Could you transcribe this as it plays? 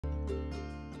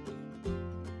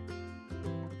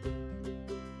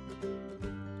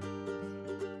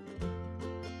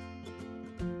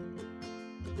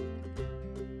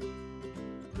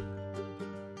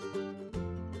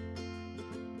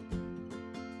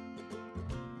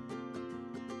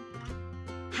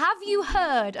Have you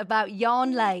heard about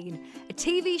Yarn Lane, a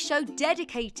TV show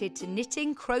dedicated to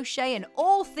knitting, crochet and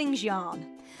all things yarn,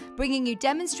 bringing you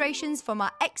demonstrations from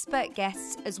our expert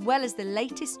guests as well as the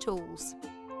latest tools.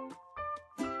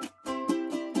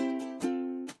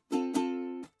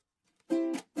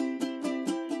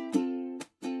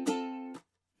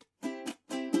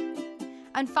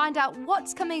 And find out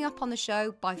what's coming up on the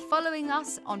show by following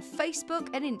us on Facebook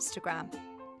and Instagram.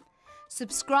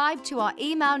 Subscribe to our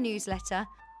email newsletter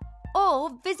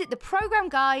or visit the programme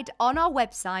guide on our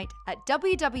website at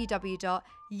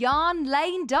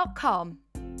www.yarnlane.com.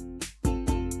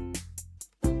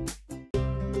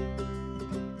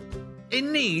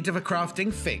 In need of a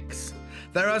crafting fix?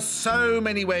 There are so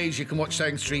many ways you can watch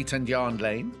Sewing Street and Yarn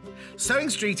Lane. Sewing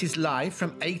Street is live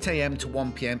from 8 AM to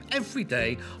 1 PM every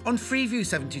day on Freeview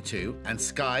 72 and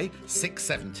Sky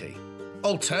 670.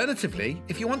 Alternatively,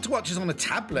 if you want to watch us on a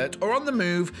tablet or on the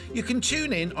move, you can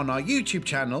tune in on our YouTube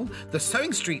channel, the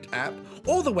Sewing Street app,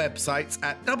 or the websites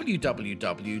at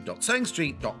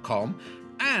www.sewingstreet.com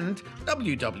and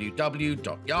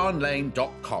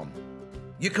www.yarnlane.com.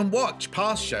 You can watch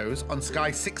past shows on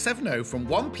Sky 670 from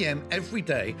 1 PM every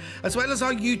day, as well as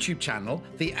our YouTube channel,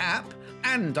 the app,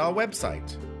 and our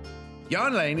website.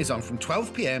 Yarn Lane is on from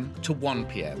 12 PM to 1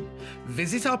 PM.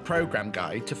 Visit our programme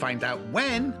guide to find out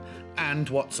when and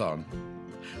what's on.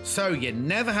 So you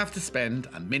never have to spend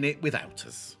a minute without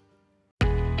us.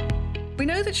 We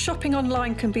know that shopping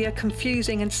online can be a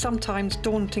confusing and sometimes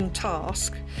daunting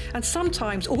task, and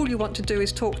sometimes all you want to do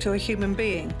is talk to a human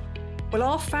being. Well,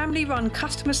 our family-run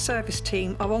customer service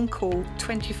team are on call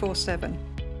 24/7.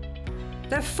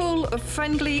 They're full of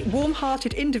friendly,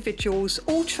 warm-hearted individuals,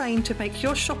 all trained to make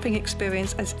your shopping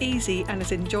experience as easy and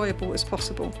as enjoyable as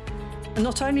possible. And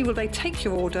not only will they take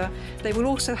your order, they will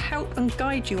also help and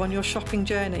guide you on your shopping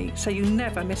journey, so you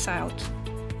never miss out.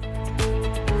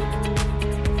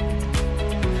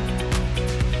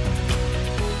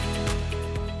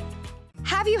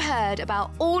 Have you heard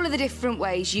about all of the different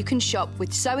ways you can shop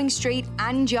with Sewing Street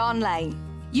and Yarn Lane?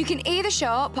 You can either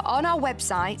shop on our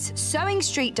websites,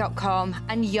 sewingstreet.com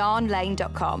and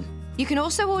yarnlane.com. You can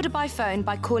also order by phone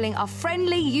by calling our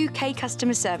friendly UK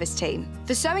customer service team.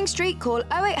 For Sewing Street, call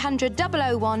 0800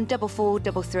 001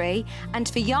 4433, and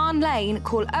for Yarn Lane,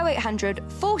 call 0800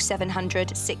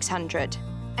 4700 600.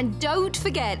 And don't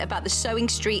forget about the Sewing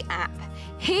Street app.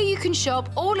 Here you can shop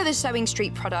all of the Sewing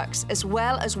Street products as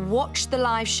well as watch the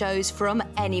live shows from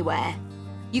anywhere.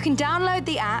 You can download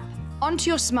the app onto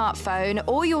your smartphone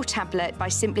or your tablet by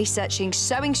simply searching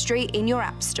Sewing Street in your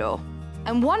app store.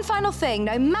 And one final thing,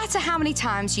 no matter how many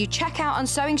times you check out on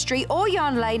Sewing Street or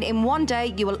Yarn Lane in one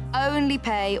day, you will only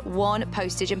pay one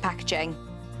postage and packaging.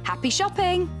 Happy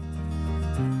shopping!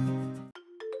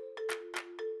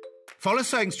 Follow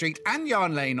Sewing Street and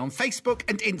Yarn Lane on Facebook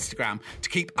and Instagram to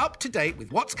keep up to date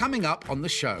with what's coming up on the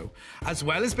show, as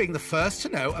well as being the first to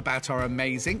know about our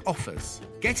amazing offers.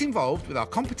 Get involved with our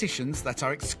competitions that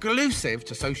are exclusive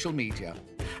to social media.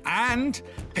 And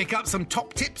pick up some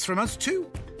top tips from us too.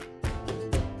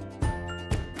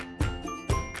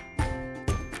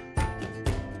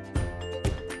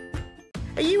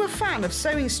 Are you a fan of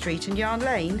Sewing Street and Yarn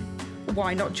Lane?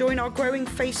 Why not join our growing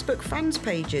Facebook fans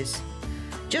pages?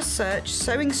 Just search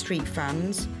Sewing Street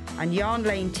Fans and Yarn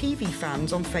Lane TV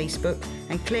Fans on Facebook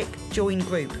and click Join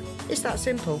Group. It's that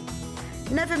simple.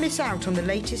 Never miss out on the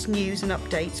latest news and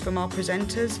updates from our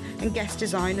presenters and guest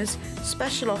designers,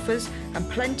 special offers and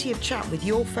plenty of chat with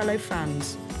your fellow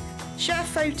fans. Share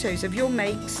photos of your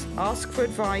makes, ask for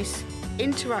advice,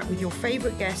 interact with your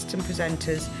favourite guests and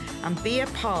presenters, and be a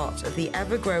part of the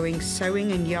ever-growing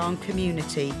sewing and yarn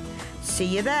community. See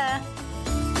you there!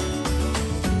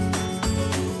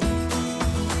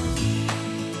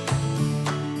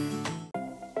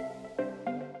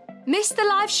 Missed the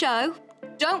live show?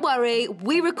 Don't worry,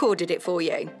 we recorded it for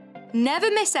you.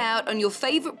 Never miss out on your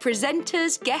favourite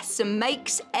presenters, guests and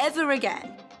makes ever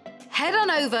again. Head on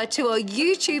over to our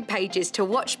YouTube pages to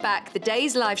watch back the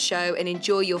day's live show and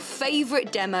enjoy your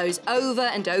favourite demos over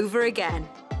and over again.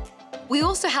 We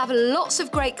also have lots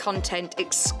of great content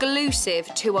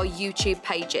exclusive to our YouTube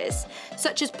pages,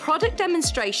 such as product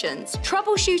demonstrations,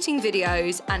 troubleshooting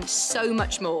videos, and so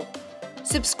much more.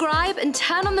 Subscribe and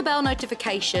turn on the bell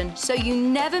notification so you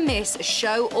never miss a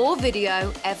show or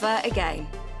video ever again.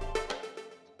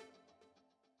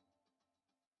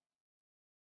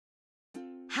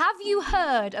 Have you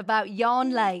heard about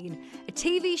Yarn Lane, a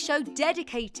TV show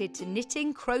dedicated to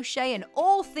knitting, crochet and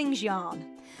all things yarn,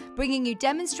 bringing you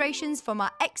demonstrations from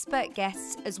our expert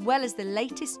guests as well as the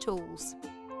latest tools.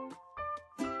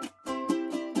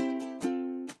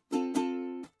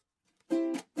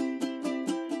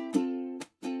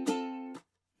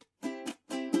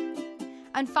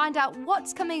 and find out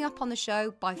what's coming up on the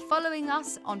show by following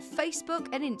us on Facebook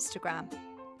and Instagram.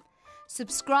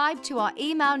 Subscribe to our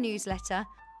email newsletter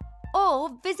or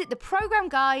visit the programme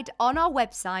guide on our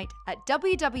website at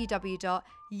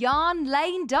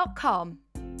www.yarnlane.com.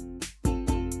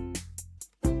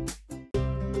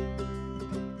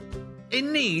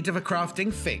 In need of a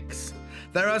crafting fix?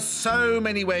 There are so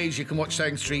many ways you can watch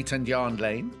Sewing Street and Yarn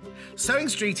Lane. Sewing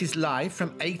Street is live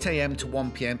from 8 a.m. to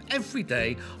 1 p.m. every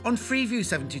day on Freeview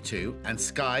 72 and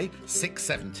Sky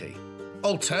 670.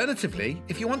 Alternatively,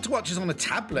 if you want to watch us on a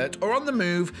tablet or on the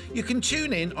move, you can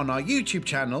tune in on our YouTube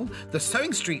channel, the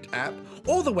Sewing Street app,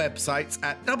 or the websites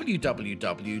at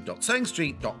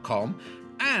www.sewingstreet.com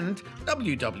and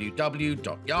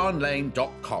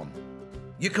www.yarnlane.com.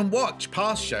 You can watch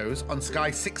past shows on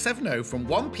Sky 670 from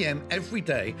 1 p.m. every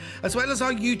day, as well as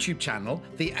our YouTube channel,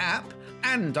 the app,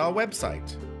 and our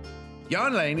website.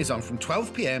 Yarn Lane is on from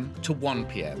 12 p.m. to 1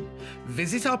 p.m.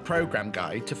 Visit our programme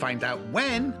guide to find out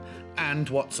when and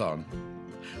what's on.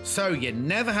 So you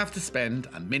never have to spend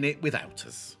a minute without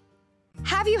us.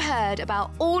 Have you heard about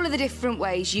all of the different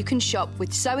ways you can shop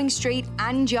with Sewing Street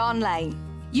and Yarn Lane?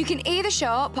 You can either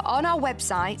shop on our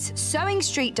websites,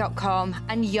 sewingstreet.com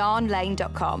and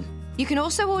yarnlane.com. You can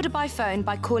also order by phone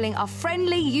by calling our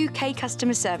friendly UK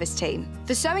customer service team.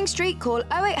 For Sewing Street, call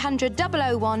 0800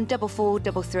 001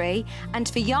 4433, and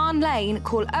for Yarn Lane,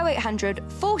 call 0800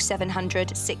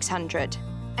 4700 600.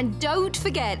 And don't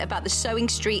forget about the Sewing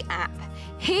Street app.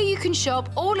 Here you can shop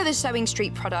all of the Sewing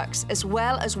Street products as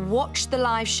well as watch the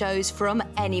live shows from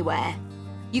anywhere.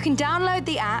 You can download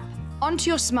the app onto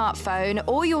your smartphone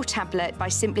or your tablet by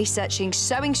simply searching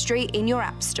Sewing Street in your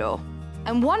app store.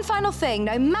 And one final thing,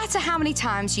 no matter how many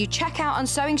times you check out on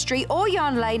Sewing Street or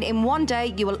Yarn Lane in one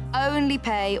day, you will only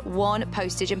pay one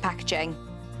postage and packaging.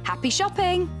 Happy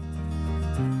shopping!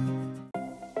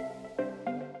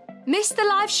 Missed the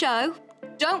live show?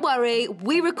 Don't worry,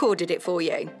 we recorded it for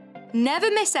you.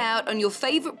 Never miss out on your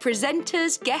favourite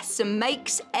presenters, guests and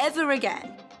makes ever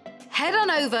again. Head on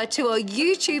over to our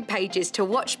YouTube pages to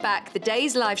watch back the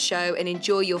day's live show and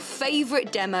enjoy your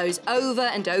favourite demos over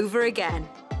and over again.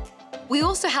 We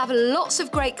also have lots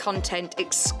of great content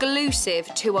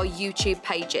exclusive to our YouTube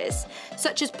pages,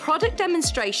 such as product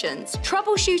demonstrations,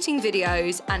 troubleshooting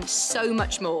videos, and so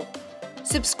much more.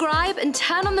 Subscribe and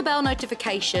turn on the bell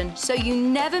notification so you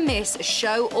never miss a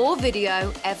show or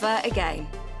video ever again.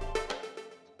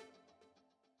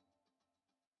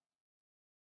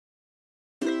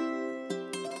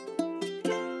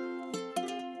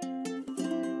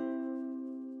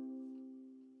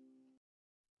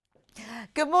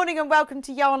 Good morning and welcome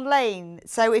to Yarn Lane.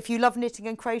 So if you love knitting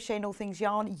and crochet and all things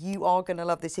yarn, you are going to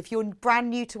love this. If you're brand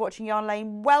new to watching Yarn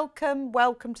Lane, welcome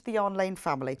to the Yarn Lane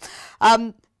family.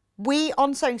 We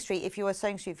on Sewing Street, if you're a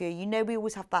Sewing Street viewer, you know we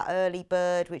always have that early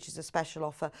bird, which is a special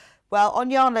offer. Well,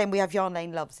 on Yarn Lane, we have Yarn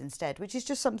Lane Loves instead, which is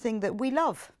just something that we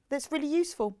love. That's really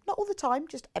useful. Not all the time,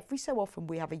 just every so often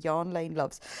we have a Yarn Lane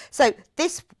Loves. So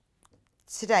this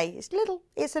today, it's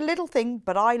a little thing,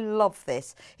 but I love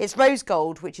this. It's rose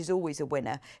gold, which is always a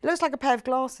winner. It looks like a pair of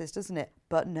glasses, doesn't it?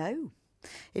 But no.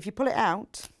 If you pull it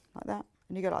out like that,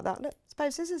 and you go like that, look, it's a pair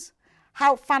of scissors.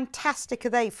 How fantastic are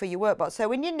they for your workbox?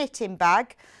 So in your knitting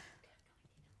bag,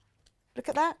 look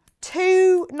at that.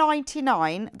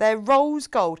 £2.99. They're rose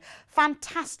gold.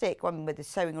 Fantastic when with the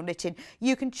sewing or knitting.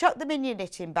 You can chuck them in your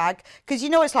knitting bag because you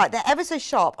know it's like they're ever so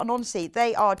sharp, and honestly,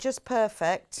 they are just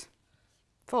perfect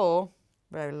for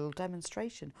a little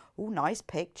demonstration. Oh, nice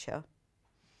picture.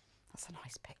 That's a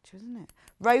nice picture, isn't it?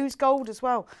 Rose gold as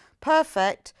well.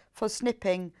 Perfect for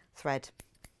snipping thread.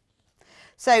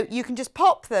 So you can just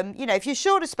pop them, you know, if you're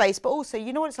short of space, but also,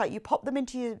 you know what it's like, you pop them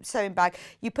into your sewing bag,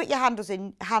 you put your hands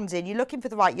in, you're looking for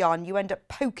the right yarn, you end up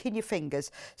poking your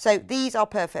fingers. So these are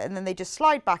perfect, and then they just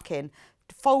slide back in.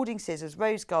 Folding scissors,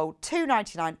 rose gold,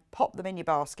 £2.99, pop them in your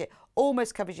basket,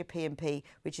 almost covers your P&P,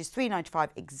 which is £3.95,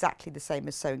 exactly the same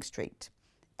as Sewing Street.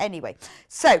 Anyway,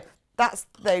 so that's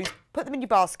those. Put them in your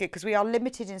basket because we are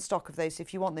limited in stock of those. So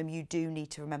if you want them, you do need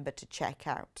to remember to check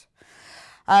out.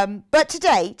 But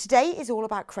today is all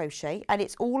about crochet, and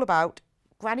it's all about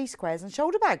granny squares and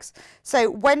shoulder bags. So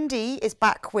Wendy is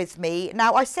back with me.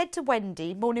 Now, I said to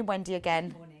Wendy, morning Wendy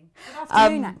again. Morning. Good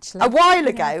afternoon, actually. A while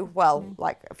ago, well,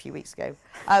 like a few weeks ago,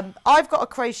 I've got a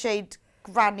crocheted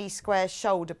granny square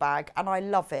shoulder bag, and I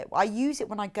love it. I use it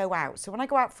when I go out. So when I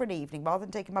go out for an evening, rather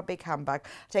than taking my big handbag, I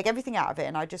take everything out of it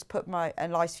and I just put my a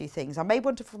nice few things. I made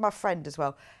one for my friend as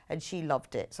well, and she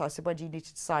loved it. So I said, Wendy, you need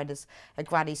to design us a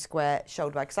granny square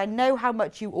shoulder bag, because I know how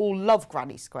much you all love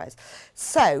granny squares.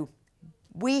 So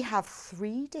We have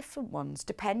 3 different ones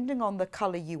depending on the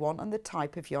colour you want and the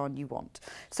type of yarn you want.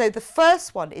 So the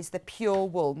first one is the pure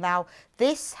wool. Now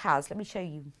this has, let me show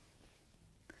you.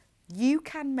 You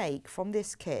can make from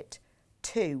this kit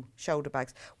 2 shoulder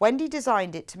bags. Wendy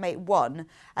designed it to make 1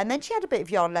 and then she had a bit of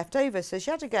yarn left over, so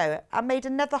she had to go and made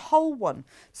another whole one.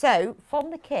 So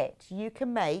from the kit you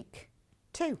can make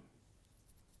 2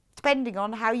 depending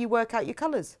on how you work out your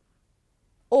colours.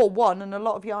 Or 1 and a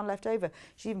lot of yarn left over.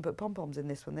 She even put pom-poms in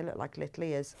this one. They look like little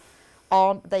ears.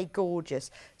 Aren't they gorgeous?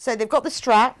 So they've got the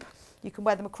strap. You can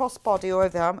wear them across body or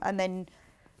over the arm. And then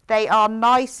they are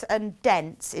nice and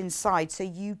dense inside, so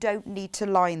you don't need to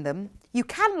line them. You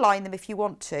can line them if you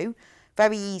want to.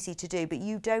 Very easy to do, but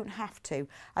you don't have to.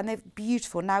 And they're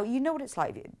beautiful. Now, you know what it's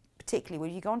like, particularly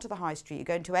when you go onto the high street, you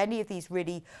go into any of these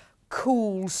really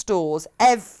cool stores.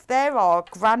 There are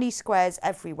granny squares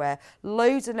everywhere,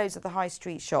 loads and loads of the high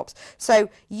street shops, so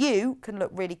you can look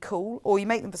really cool, or you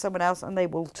make them for someone else and they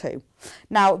will too.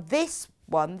 Now this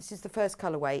one, this is the first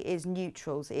colourway, is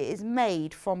neutrals. It is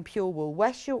made from pure wool,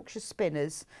 West Yorkshire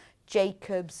Spinners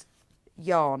Jacobs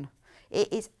yarn. It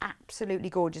is absolutely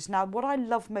gorgeous. Now what I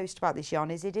love most about this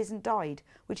yarn is it isn't dyed,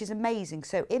 which is amazing.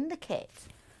 So in the kit,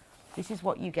 this is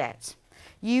what you get.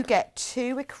 You get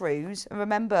 2 ecrues, and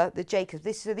remember the Jacobs,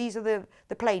 these are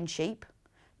the plain sheep,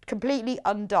 completely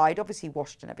undyed, obviously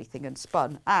washed and everything and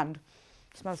spun, and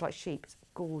smells like sheep. It's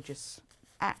gorgeous,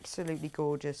 absolutely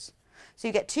gorgeous. So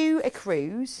you get 2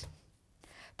 ecrues,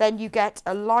 then you get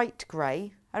a light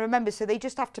grey, and remember, so they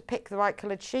just have to pick the right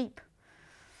coloured sheep.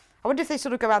 I wonder if they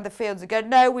sort of go around the fields and go,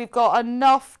 no, we've got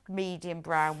enough medium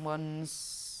brown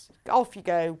ones, off you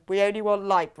go, we only want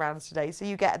light browns today. So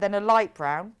you get then a light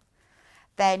brown,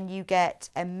 then you get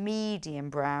a medium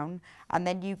brown, and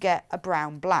then you get a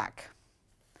brown black.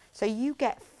 So you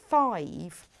get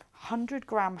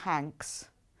 500-gram hanks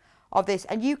of this,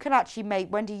 and you can actually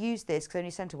make, Wendy used this because I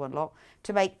only sent her one lot,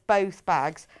 to make both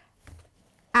bags,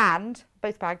 and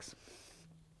both bags,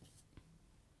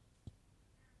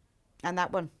 and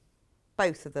that one,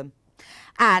 both of them.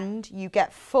 And you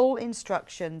get full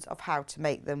instructions of how to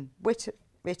make them,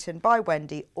 written by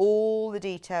Wendy. All the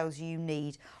details you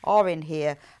need are in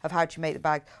here of how to make the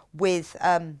bag, with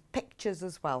pictures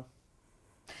as well.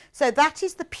 So that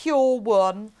is the pure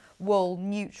wool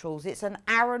neutrals. It's an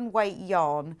Aran weight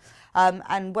yarn,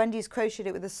 and Wendy's crocheted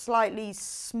it with a slightly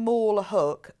smaller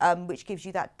hook, which gives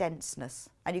you that denseness.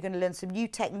 And you're going to learn some new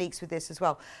techniques with this as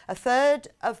well. 1/3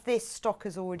 of this stock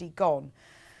has already gone.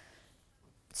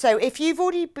 So if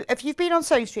you've been on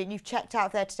Sewing Street and you've checked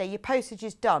out there today, your postage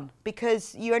is done,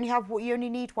 because you only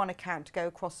need 1 account to go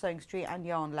across Sewing Street and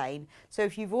Yarn Lane. So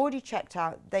if you've already checked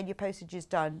out, then your postage is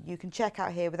done. You can check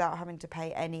out here without having to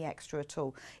pay any extra at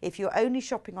all. If you're only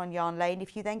shopping on Yarn Lane,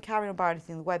 if you then carry on buying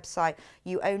anything on the website,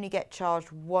 you only get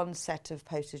charged 1 set of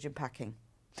postage and packing.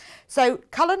 So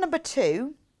colour number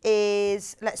 2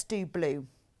 is, let's do blue.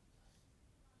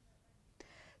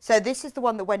 So this is the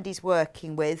one that Wendy's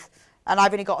working with. And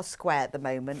I've only got a square at the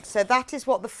moment. So that is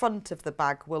what the front of the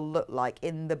bag will look like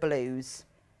in the blues.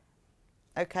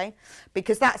 Okay,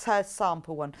 because that's her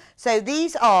sample one. So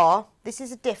this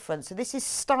is a difference. So this is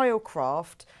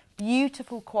Stylecraft,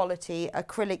 beautiful quality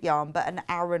acrylic yarn, but an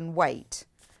Aran weight.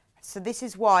 So this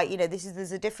is why, you know,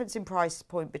 there's a difference in price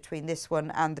point between this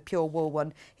one and the pure wool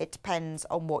one. It depends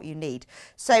on what you need.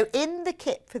 So in the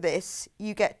kit for this,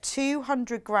 you get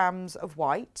 200 grams of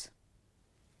white.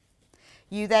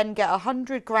 You then get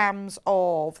 100 grams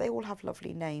of, they all have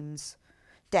lovely names,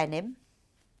 denim,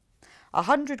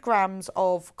 100 grams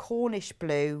of Cornish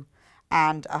blue,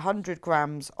 and 100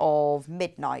 grams of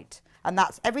midnight. And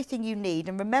that's everything you need.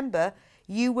 And remember,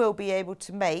 you will be able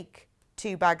to make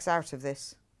 2 bags out of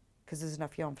this, because there's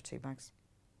enough yarn for 2 bags.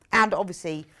 And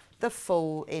obviously the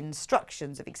full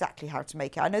instructions of exactly how to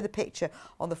make it. I know the picture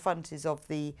on the front is of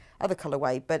the other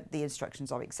colourway, but the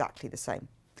instructions are exactly the same.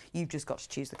 You've just got to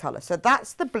choose the colour. So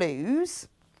that's the blues.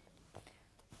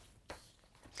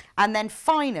 And then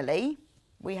finally,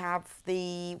 we have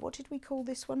the, what did we call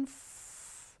this one?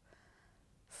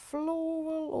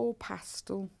 Floral or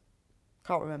pastel?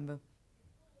 Can't remember.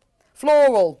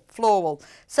 Floral.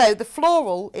 So the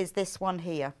floral is this one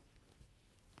here.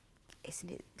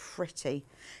 Isn't it pretty?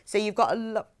 So you've got a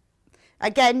look.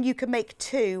 Again, you can make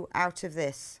 2 out of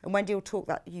this, and Wendy will talk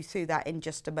you through that in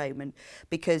just a moment,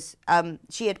 because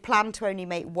she had planned to only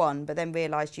make 1, but then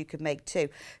realised you could make 2.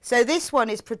 So this one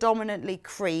is predominantly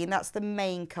cream, that's the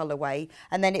main colourway,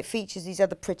 and then it features these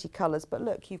other pretty colours. But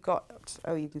look, you've got,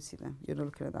 oh, you can see there, you're not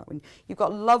looking at that one. You've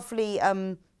got lovely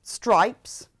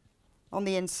stripes on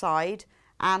the inside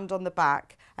and on the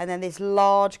back, and then this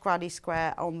large granny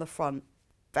square on the front.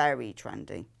 Very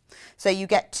trendy. So you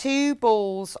get 2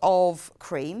 balls of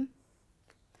cream.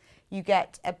 You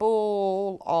get a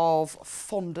ball of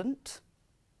fondant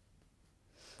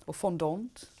or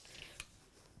fondant.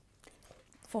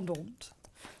 Fondant.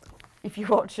 If you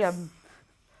watch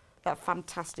that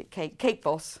fantastic Cake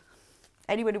Boss,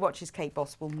 anyone who watches Cake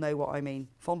Boss will know what I mean.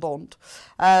 Fondant.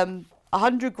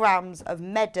 100 grams of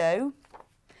meadow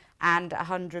and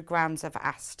 100 grams of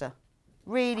aster.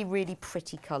 Really, really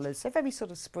pretty colours. So very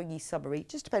sort of springy, summery.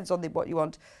 Just depends on what you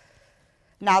want.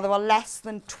 Now, there are less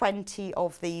than 20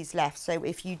 of these left. So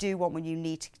if you do want one, you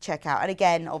need to check out. And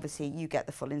again, obviously, you get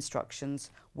the full instructions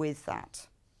with that.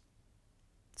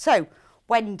 So,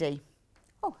 Wendy.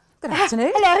 Oh, good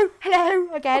afternoon.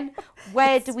 Hello again.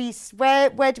 Where do we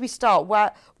start? Where did you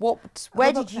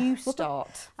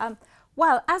start?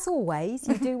 Well, as always,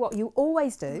 you do what you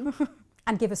always do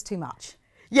and give us too much.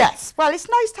 Yes. Well, it's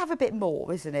nice to have a bit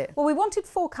more, isn't it? Well, we wanted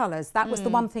 4 colours. That was the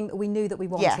one thing that we knew that we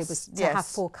wanted, was to have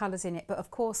 4 colours in it. But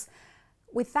of course,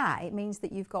 with that, it means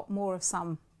that you've got more of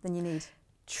some than you need.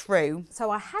 True.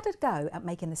 So I had a go at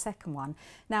making the second one.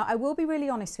 Now, I will be really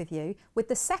honest with you, with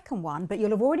the second one, but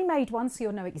you'll have already made one, so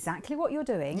you'll know exactly what you're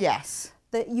doing. Yes.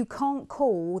 That you can't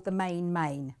call the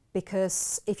main,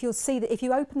 because if you'll see that if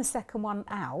you open the second one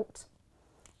out,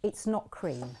 it's not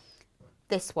cream.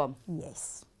 This one?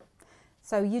 Yes.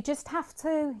 So you just have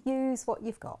to use what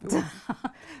you've got.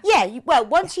 Yeah, well,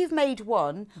 once you've made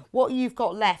one, what you've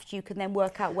got left, you can then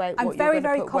work out where. I'm very,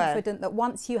 very confident that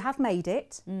once you have made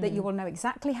it, that you will know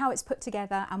exactly how it's put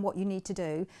together and what you need to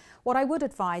do. What I would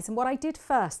advise, and what I did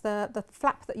first, the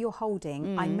flap that you're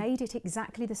holding, I made it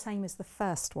exactly the same as the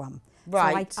first one.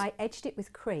 Right. So I edged it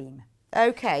with cream.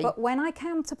 Okay. But when I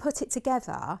came to put it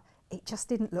together, it just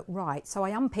didn't look right. So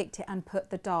I unpicked it and put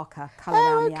the darker colour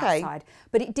around the outside.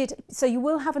 But it did, so you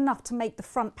will have enough to make the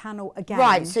front panel again.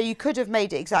 Right, so you could have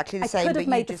made it exactly the same. I could have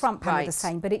made the front panel the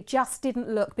same, but it just didn't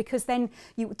look, because then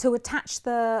to attach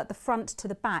the front to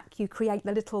the back, you create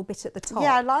the little bit at the top.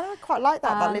 Yeah, I quite like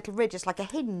that little ridge. It's like a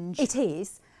hinge. It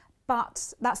is.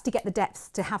 But that's to get the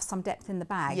depth, to have some depth in the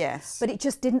bag. Yes. But it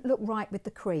just didn't look right with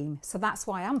the cream. So that's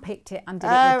why I unpicked it and did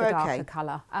it with the darker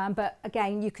colour. But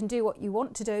again, you can do what you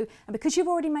want to do. And because you've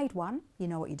already made one, you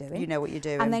know what you're doing. You know what you're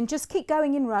doing. And then just keep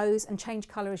going in rows and change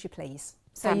colour as you please.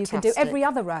 So you can do every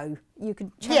other row. You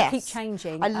can keep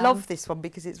changing. I love this one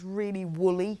because it's really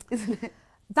woolly, isn't it?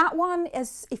 That one,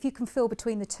 is, if you can feel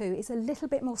between the two, is a little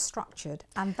bit more structured,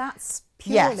 and that's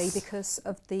purely because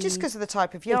of the... Just because of the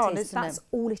type of yarn, isn't it? That's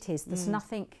all it is. There's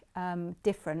nothing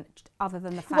different other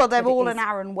than the fact well, they're that all an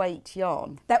Aran weight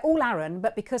yarn. They're all Aran,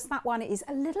 but because that one is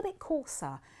a little bit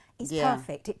coarser, it's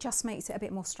perfect. It just makes it a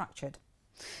bit more structured.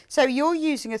 So you're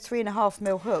using a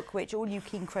 3.5mm hook, which all you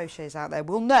keen crocheters out there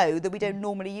will know that we don't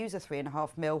normally use a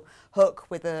 3.5mm hook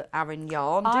with an Aran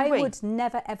yarn, do we? I would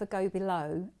never ever go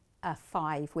below a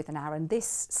 5 with an Aran.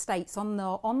 This states on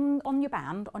your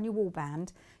band, on your wall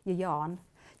band, your yarn,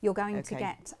 you're going to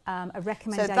get a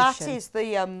recommendation. So that is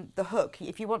the hook.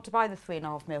 If you want to buy the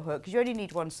 3.5mm hook, because you only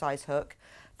need one size hook,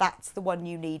 that's the one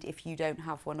you need if you don't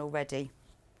have one already.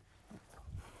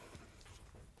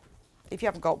 If you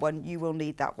haven't got one, you will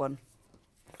need that one.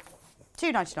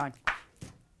 £2.99.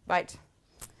 Right.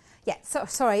 Yeah, so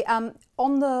sorry,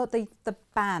 on the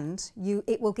band,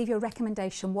 it will give you a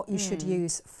recommendation what you should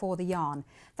use for the yarn.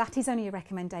 That is only a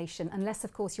recommendation, unless,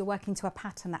 of course, you're working to a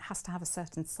pattern that has to have a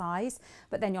certain size,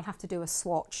 but then you'll have to do a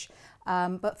swatch.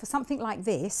 But for something like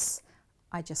this,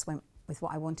 I just went with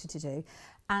what I wanted to do.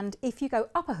 And if you go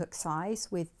up a hook size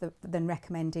with the then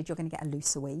recommended, you're going to get a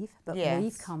looser weave. But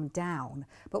we've come down.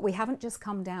 But we haven't just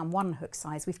come down one hook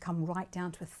size, we've come right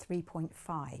down to a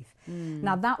 3.5.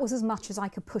 Now that was as much as I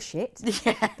could push it,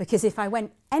 because if I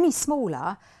went any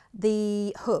smaller,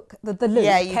 the hook, the loop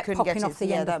kept popping off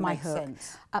the end of my hook.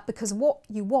 Because what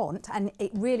you want, and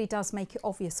it really does make it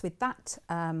obvious with that,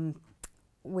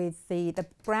 with the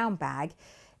brown bag,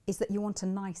 is that you want a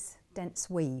nice dense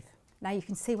weave. Now you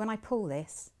can see when I pull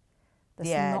this,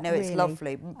 it's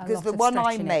lovely. Because the one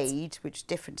I made, which is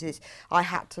different to this, I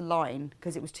had to line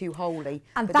because it was too holy.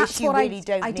 And but that's this you what really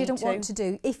don't I need didn't to. want to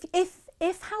do.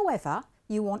 If, however,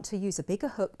 you want to use a bigger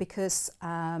hook because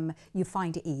you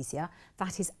find it easier,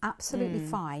 that is absolutely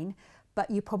fine.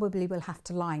 But you probably will have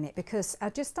to line it, because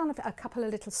I've just done a couple of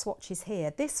little swatches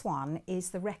here. This one is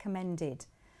the recommended.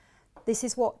 This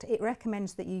is what it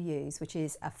recommends that you use, which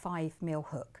is a 5mm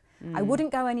hook. I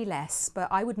wouldn't go any less, but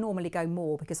I would normally go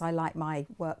more because I like my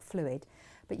work fluid.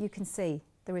 But you can see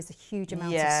there is a huge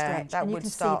amount of stretch, and you can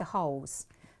see the holes.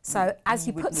 So as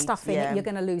you put stuff in it, you're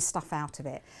going to lose stuff out of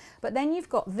it. But then you've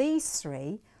got these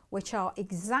three, which are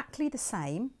exactly the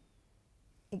same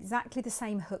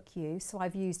hook use. So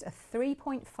I've used a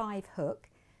 3.5 hook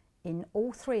in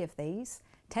all 3 of these,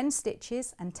 10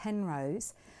 stitches and 10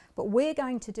 rows, but we're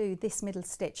going to do this middle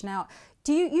stitch. Now,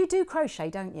 you do crochet,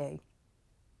 don't you?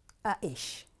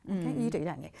 Ish. Okay, you do,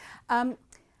 don't you?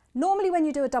 Normally when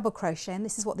you do a double crochet, and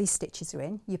this is what these stitches are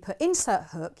in, you put insert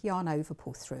hook, yarn over,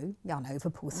 pull through, yarn over,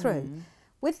 pull through.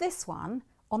 With this one,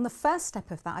 on the first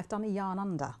step of that, I've done a yarn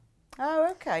under. Oh,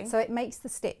 okay. So it makes the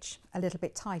stitch a little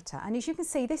bit tighter. And as you can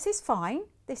see, this is fine.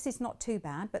 This is not too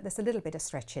bad, but there's a little bit of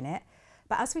stretch in it.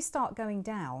 But as we start going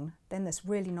down, then there's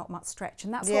really not much stretch,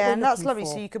 and that's what we're and that's looking lovely.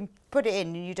 for. So you can put it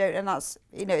in, and you don't, and that's,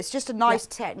 you know, it's just a nice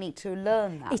technique to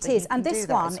learn that. It that is, you and can this do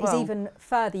that one as is well. even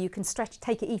further. You can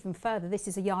take it even further. This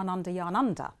is a yarn under,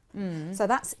 so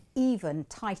that's even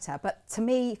tighter. But to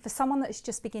me, for someone that's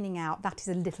just beginning out, that is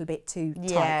a little bit too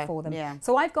tight for them. Yeah.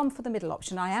 So I've gone for the middle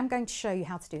option. I am going to show you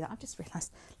how to do that. I've just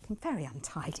realised I'm very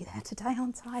untidy there today,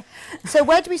 aren't I? So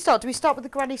where do we start? Do we start with the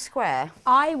granny square?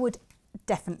 I would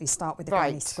definitely start with the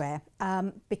granny Right. square,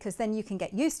 because then you can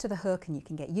get used to the hook and you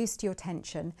can get used to your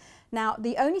tension. Now,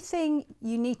 the only thing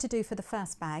you need to do for the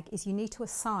first bag is you need to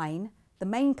assign the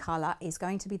main colour is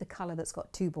going to be the colour that's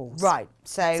got 2 balls. Right.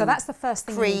 So that's the first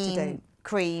thing you need to do.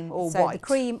 Cream or So white. the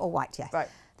cream or white, yes. Right.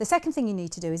 The second thing you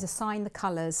need to do is assign the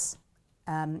colours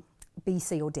B,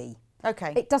 C or D.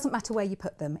 Okay. It doesn't matter where you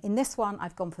put them. In this one,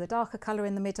 I've gone for the darker colour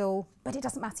in the middle, but it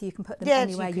doesn't matter. You can put them Yes,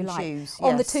 anywhere you you can like. choose,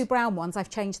 On the yes. 2 brown ones, I've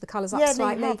changed the colours up Yeah, no,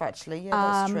 slightly. you have actually. Yeah,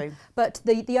 that's true. But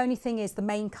the only thing is the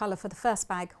main colour for the first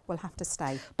bag will have to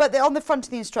stay. But on the front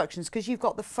of the instructions, because you've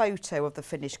got the photo of the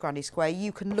finished granny square,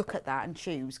 you can look at that and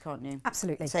choose, can't you?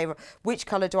 Absolutely. Say which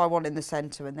colour do I want in the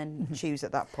centre, and then choose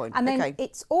at that point. And then okay.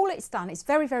 it's done. It's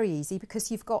very, very easy because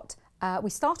you've got,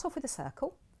 we start off with a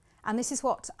circle. And this is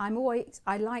what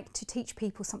I like to teach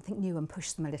people something new and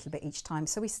push them a little bit each time.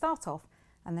 So we start off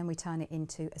and then we turn it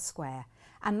into a square.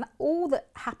 And all that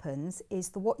happens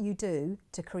is what you do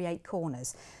to create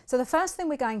corners. So the first thing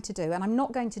we're going to do, and I'm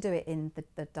not going to do it in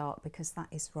the dark because that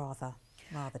is rather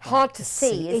dark Hard to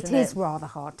see, isn't It is it? rather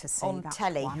hard to see On that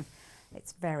telly. one.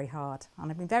 It's very hard.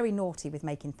 And I've been very naughty with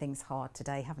making things hard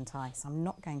today, haven't I? So I'm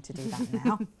not going to do that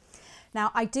now.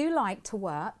 Now, I do like to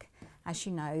work, as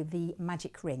you know, the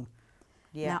magic ring.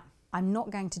 Yeah. Now, I'm not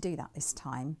going to do that this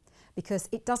time because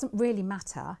it doesn't really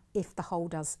matter if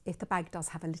the bag does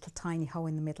have a little tiny hole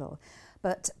in the middle.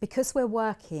 But because we're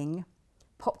working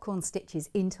popcorn stitches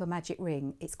into a magic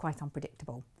ring, it's quite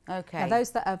unpredictable. Okay. Now,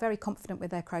 those that are very confident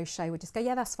with their crochet would just go,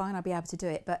 yeah, that's fine, I'll be able to do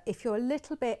it. But if you're a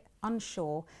little bit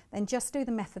unsure, then just do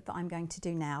the method that I'm going to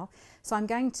do now. So I'm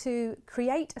going to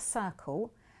create a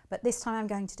circle, but this time I'm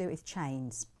going to do it with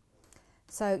chains.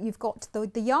 So you've got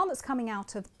the yarn that's coming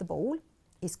out of the ball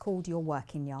is called your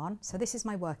working yarn. So this is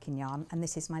my working yarn and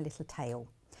this is my little tail.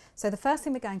 So the first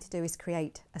thing we're going to do is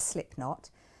create a slip knot.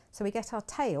 So we get our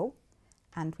tail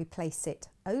and we place it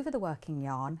over the working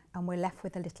yarn and we're left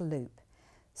with a little loop.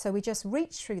 So we just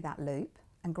reach through that loop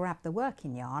and grab the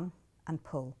working yarn and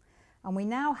pull. And we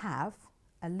now have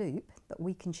a loop that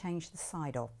we can change the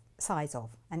size of,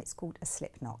 and it's called a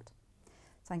slip knot.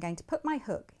 So I'm going to put my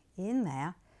hook in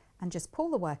there and just pull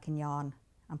the working yarn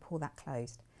and pull that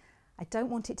closed. I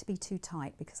don't want it to be too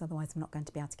tight because otherwise I'm not going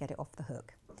to be able to get it off the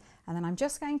hook. And then I'm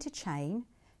just going to chain.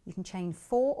 You can chain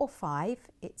 4 or 5.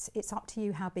 It's up to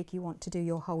you how big you want to do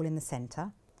your hole in the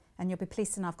centre. And you'll be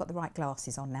pleased to know I've got the right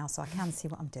glasses on now so I can see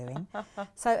what I'm doing.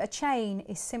 So a chain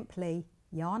is simply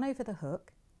yarn over the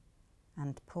hook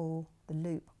and pull the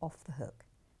loop off the hook.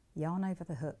 Yarn over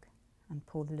the hook and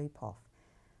pull the loop off.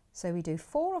 So we do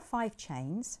 4 or 5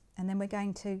 chains and then we're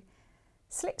going to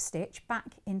slip stitch back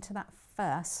into that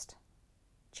first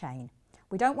chain.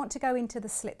 We don't want to go into the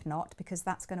slip knot because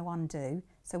that's going to undo,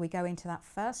 so we go into that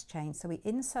first chain. So we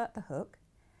insert the hook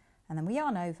and then we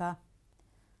yarn over,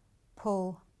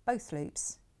 pull both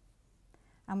loops,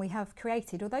 and we have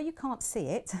created, although you can't see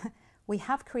it, we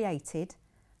have created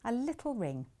a little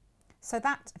ring. So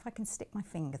that, if I can stick my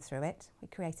finger through it, we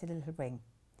created a little ring.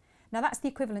 Now that's the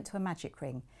equivalent to a magic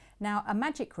ring. Now a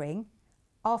magic ring,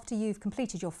 after you've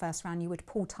completed your first round, you would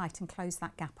pull tight and close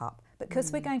that gap up. But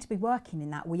because we're going to be working in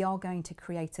that, we are going to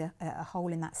create a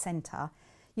hole in that centre.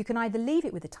 You can either leave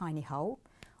it with a tiny hole,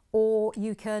 or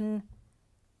you can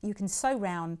sew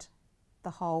round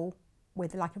the hole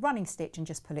with like a running stitch and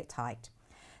just pull it tight.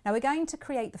 Now we're going to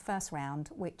create the first round,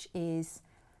 which is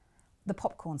the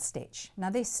popcorn stitch.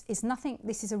 Now this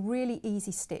is a really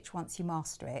easy stitch once you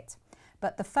master it.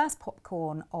 But the first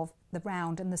popcorn of the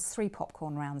round, and there's 3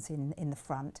 popcorn rounds in the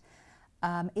front,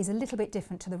 is a little bit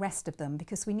different to the rest of them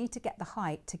because we need to get the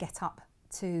height to get up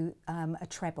to a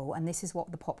treble, and this is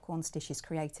what the popcorn stitch is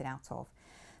created out of.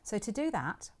 So to do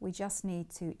that, we just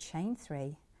need to chain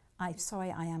 3, I'm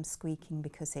sorry, I am squeaking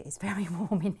because it is very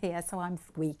warm in here, so I'm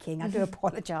squeaking. I do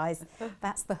apologise.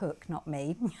 That's the hook, not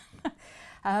me.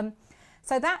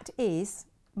 So that is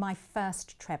my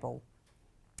first treble.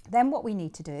 Then what we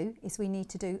need to do is we need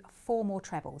to do 4 more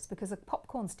trebles because a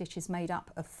popcorn stitch is made up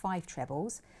of 5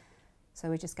 trebles. So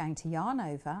we're just going to yarn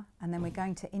over and then we're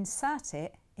going to insert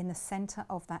it in the centre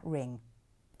of that ring.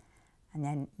 And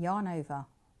then yarn over,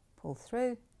 pull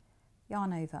through,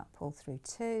 yarn over, pull through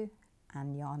 2,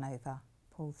 and yarn over,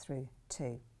 pull through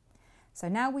 2. So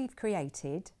now we've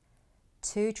created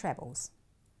 2 trebles.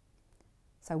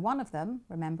 So one of them,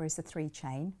 remember, is the 3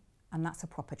 chain, and that's a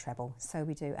proper treble. So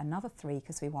we do another 3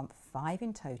 because we want 5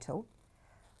 in total.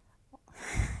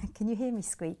 Can you hear me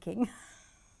squeaking?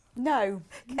 No,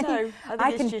 no,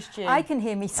 I think it's just you. I can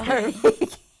hear me squeaking.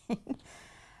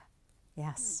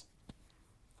 Yes.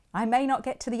 I may not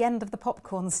get to the end of the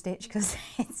popcorn stitch because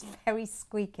it's very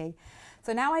squeaky.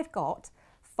 So now I've got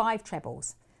 5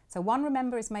 trebles. So one,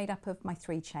 remember, is made up of my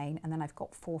 3 chain, and then I've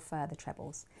got 4 further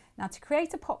trebles. Now to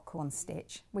create a popcorn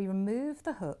stitch, we remove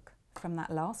the hook from that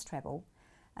last treble,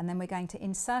 and then we're going to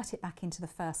insert it back into the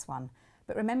first one.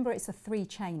 But remember, it's a 3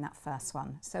 chain, that first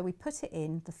one. So we put it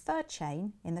in the 3rd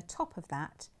chain in the top of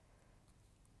that,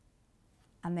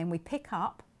 and then we pick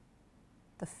up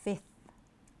the 5th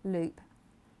loop,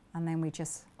 and then we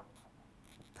just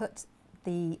put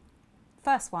the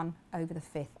first one over the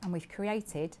 5th, and we've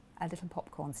created a little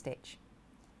popcorn stitch.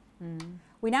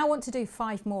 We now want to do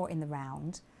 5 more in the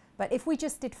round, but if we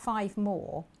just did 5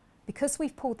 more, because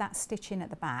we've pulled that stitch in at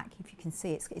the back, if you can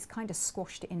see, it's kind of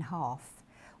squashed it in half.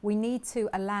 We need to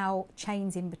allow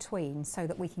chains in between so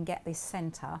that we can get this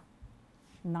centre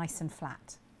nice and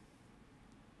flat.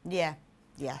 Yeah,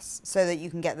 yes, so that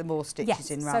you can get the more stitches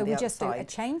in round the outside. So we just do a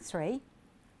chain 3,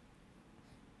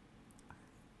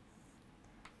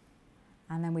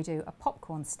 and then we do a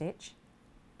popcorn stitch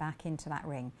back into that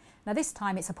ring. Now this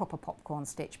time it's a proper popcorn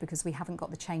stitch because we haven't got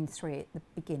the chain 3 at the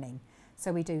beginning.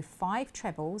 So we do 5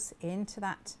 trebles into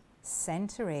that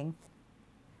centre ring.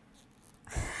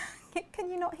 Can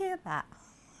you not hear that?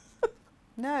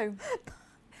 No.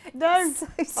 No, so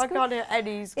I can't hear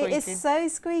any squeaking. It is so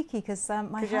squeaky because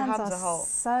my hands are hot.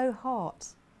 So hot.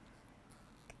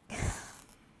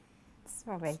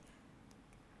 Sorry.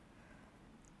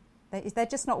 They're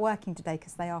just not working today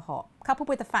because they are hot. Coupled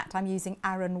with the fact I'm using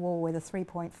Aran wool with a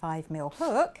 3.5mm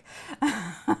hook.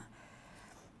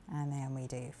 And then we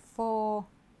do 4.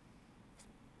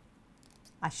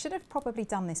 I should have probably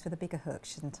done this with a bigger hook,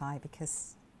 shouldn't I?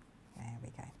 Because, there we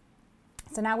go.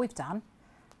 So now we've done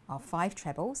our 5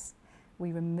 trebles.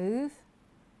 We remove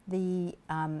the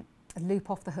loop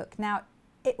off the hook. Now,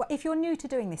 if you're new to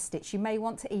doing this stitch, you may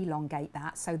want to elongate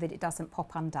that so that it doesn't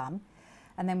pop undone.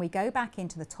 And then we go back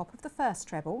into the top of the first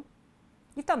treble.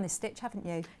 You've done this stitch, haven't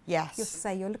you? Yes. You'll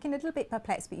say you're looking a little bit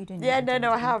perplexed, but you do know. Yeah,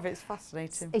 no, I have. It's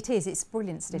fascinating. It is. It's a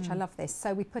brilliant stitch. I love this.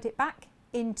 So we put it back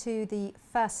into the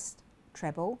first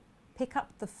treble, pick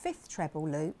up the 5th treble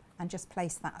loop, and just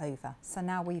place that over. So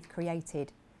now we've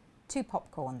created 2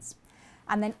 popcorns.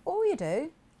 And then all you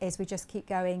do is we just keep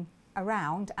going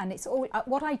around, and it's all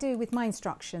what I do with my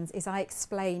instructions is I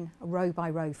explain row by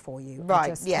row for you.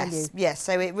 Right, yes, yes.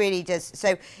 So it really does.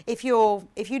 So if you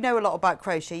know a lot about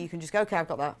crochet, you can just go, okay, I've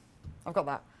got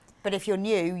that. But if you're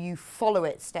new, you follow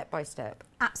it step by step.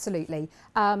 Absolutely.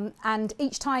 And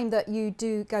each time that you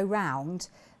do go round,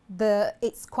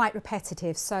 it's quite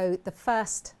repetitive. So the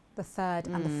 1st, the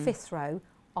 3rd and the 5th row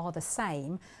are the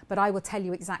same, but I will tell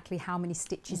you exactly how many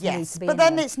stitches you need to be in. But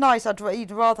then it's nice,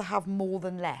 you'd rather have more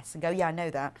than less and go, yeah, I know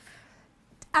that.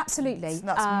 Absolutely. So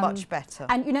that's much better.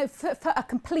 And you know, for a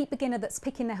complete beginner that's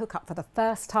picking their hook up for the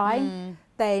first time,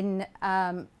 then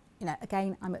you know,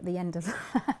 again, I'm at the end of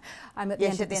I'm at the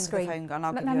end of the screen. Of the phone gun.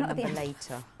 I'll give you a number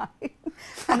later.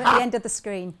 I'm at the end of the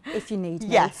screen if you need me.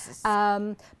 Yes.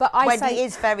 But Wendy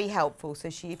is very helpful, so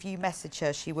if you message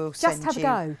her, she will send you. Just have a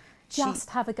go. Just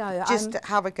have a go. Just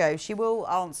have a go. She will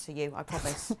answer you, I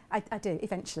promise. I do,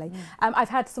 eventually. I've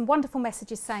had some wonderful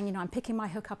messages saying, you know, I'm picking my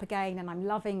hook up again and I'm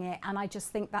loving it, and I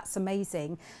just think that's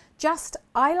amazing.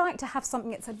 I like to have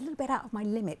something that's a little bit out of my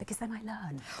limit because then I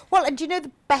learn. Well, and do you know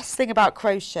the best thing about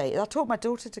crochet? I taught my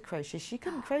daughter to crochet. She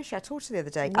couldn't crochet. I taught her the other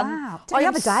day. Wow. The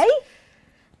other day?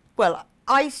 Well,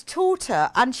 I taught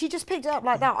her and she just picked it up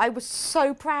like that. I was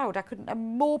so proud.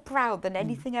 I'm more proud than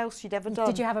anything else she'd ever done.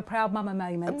 Did you have a proud mama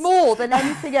moment? More than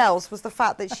anything else was the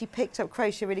fact that she picked up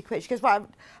crochet really quick. She goes, right,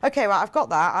 okay, right, I've got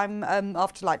that. I'm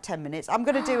after like 10 minutes. I'm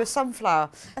going to do a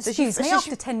sunflower. Excuse me,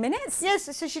 after 10 minutes?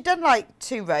 Yes, so she'd done like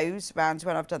 2 rows rounds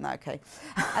when I've done that, okay.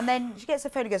 And then she gets her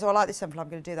phone and goes, oh, I like this sunflower, I'm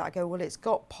going to do that. I go, well, it's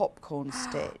got popcorn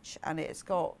stitch and it's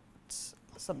got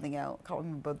something else. I can't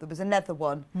remember. There was another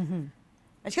one.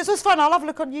 And she goes, "Oh, it's fine. I'll have a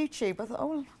look on YouTube." I thought,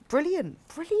 "Oh, brilliant,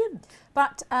 brilliant."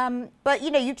 But you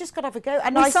know, you've just got to have a go.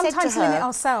 And we I said to sometimes her, limit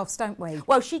ourselves, don't we?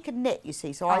 well, she can knit, you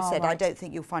see. So I said, I right. don't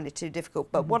think you'll find it too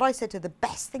difficult. But what I said to her, the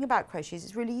best thing about crochet is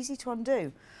it's really easy to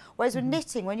undo. Whereas with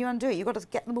knitting, when you undo it, you've got to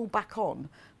get them all back on.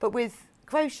 But with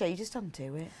crochet, you just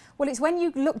undo it. Well, it's when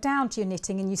you look down to your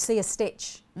knitting and you see a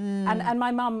stitch. And my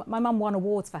mum won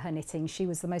awards for her knitting. She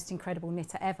was the most incredible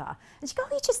knitter ever. And she goes,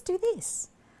 "Oh, you just do this."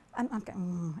 And I'm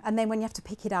going, and then when you have to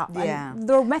pick it up, Yeah. and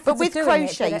there are methods But with of doing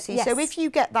crochet, it, you see, so if you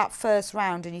get that first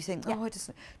round and you think, "Oh, I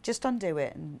just undo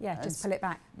it," and just pull it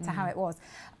back to how it was.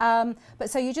 But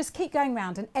so you just keep going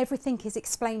round, and everything is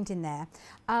explained in there,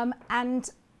 and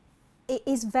it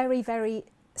is very, very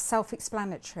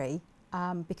self-explanatory.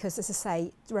 Because, as I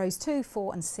say, rows 2,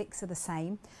 4 and 6 are the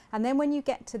same. And then when you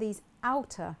get to these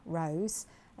outer rows,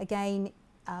 again,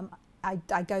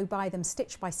 I go by them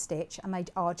stitch by stitch, and they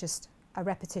are just a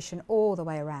repetition all the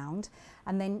way around.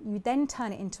 And then you then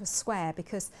turn it into a square,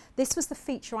 because this was the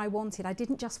feature I wanted. I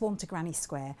didn't just want a granny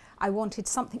square. I wanted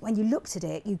something, when you looked at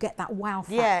it, you get that wow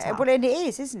factor. Yeah, well, and it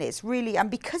is, isn't it? It's really, and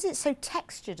because it's so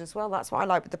textured as well, that's what I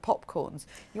like with the popcorns.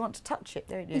 You want to touch it,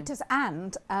 don't you? It does,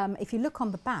 and if you look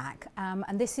on the back,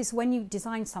 and this is when you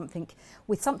design something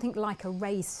with something like a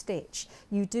raised stitch,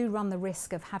 you do run the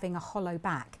risk of having a hollow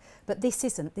back. But this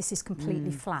isn't. This is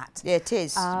completely flat. Yeah, it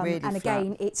is really and flat.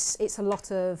 again, it's a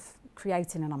lot of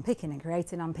creating and unpicking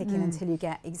until you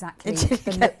get exactly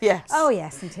yes. Oh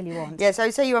yes, until you want. Yeah, so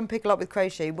say you unpick a lot with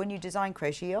crochet. When you design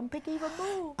crochet, you unpick even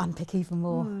more. Unpick even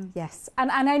more. Yes.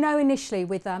 And I know initially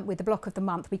with the block of the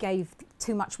month we gave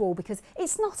too much wool, because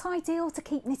it's not ideal to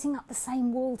keep knitting up the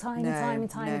same wool time and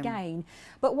time again.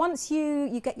 But once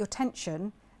you get your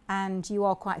tension and you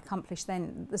are quite accomplished,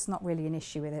 then there's not really an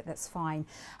issue with it. That's fine.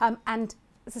 And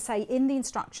as I say, in the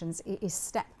instructions, it is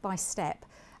step by step,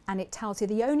 and it tells you.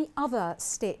 The only other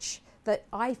stitch that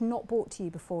I've not brought to you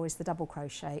before is the double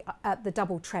crochet, the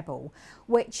double treble,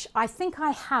 which I think I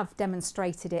have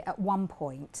demonstrated it at one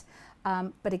point.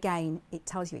 But again, it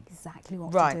tells you exactly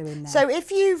what to do in there. So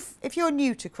if you're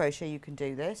new to crochet, you can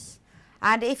do this.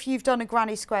 And if you've done a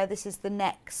granny square, this is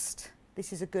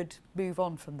a good move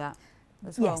on from that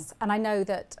as well. Yes, and I know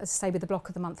that, as I say, with the block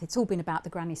of the month, it's all been about the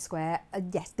granny square.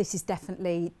 Yes, this is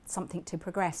definitely something to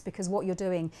progress, because what you're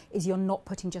doing is you're not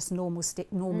putting just normal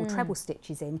treble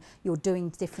stitches in, you're doing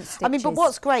different stitches. I mean, but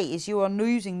what's great is you are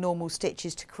using normal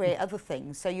stitches to create other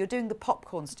things. So you're doing the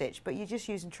popcorn stitch, but you're just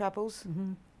using trebles.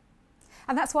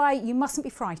 And that's why you mustn't be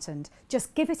frightened.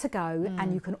 Just give it a go,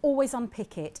 and you can always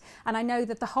unpick it. And I know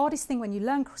that the hardest thing when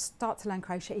you start to learn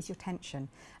crochet is your tension.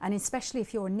 And especially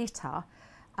if you're a knitter,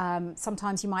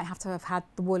 sometimes you might have to have had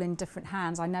the wool in different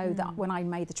hands. I know that when I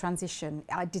made the transition,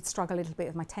 I did struggle a little bit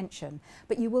with my tension,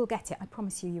 but you will get it. I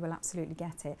promise you, you will absolutely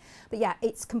get it. But yeah,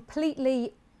 it's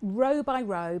completely row by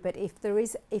row, but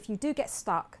if you do get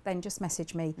stuck, then just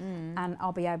message me and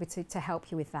I'll be able to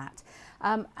help you with that.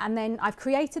 And then I've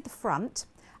created the front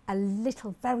a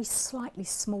little, very slightly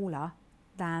smaller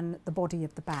than the body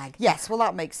of the bag. Yes, well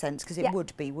that makes sense, because it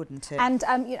would be, wouldn't it? And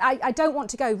I don't want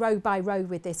to go row by row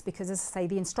with this, because, as I say,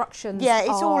 the instructions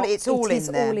it's all in there. It's all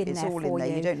in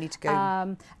there. You don't need to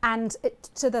go. And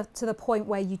to the point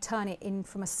where you turn it in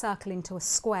from a circle into a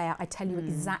square, I tell you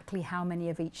exactly how many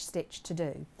of each stitch to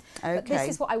do. Okay. But this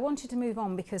is what I wanted to move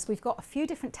on, because we've got a few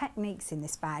different techniques in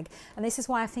this bag, and this is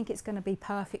why I think it's going to be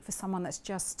perfect for someone that's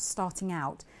just starting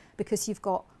out, because you've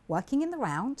got working in the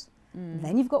round.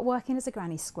 Then you've got working as a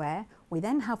granny square. We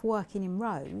then have working in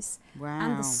rows. Wow.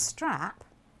 And the strap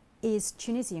is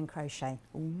Tunisian crochet.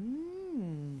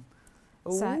 Ooh.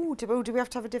 So, do we have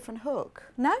to have a different hook?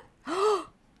 No.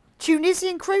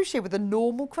 Tunisian crochet with a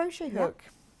normal crochet hook.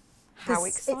 How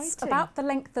exciting. It's about the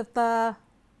length of the...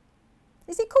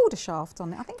 Is it called a shaft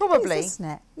on it? I think Probably. it is, isn't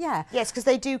it? Yeah. Yes, because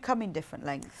they do come in different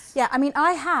lengths. Yeah, I mean,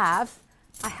 I have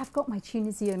got my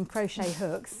Tunisian crochet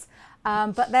hooks.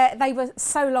 But they were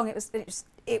so long,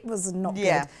 it was not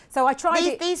good. So I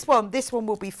tried This one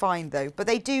will be fine though, but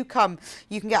they do come,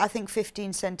 you can get I think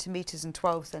 15 centimetres and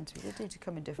 12 centimetres. They do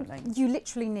come in different lengths. You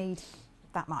literally need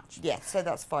that much. Yes, so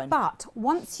that's fine. But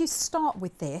once you start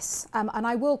with this, and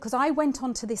I will, because I went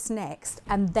on to this next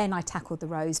and then I tackled the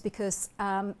rows, because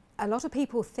a lot of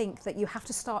people think that you have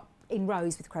to start in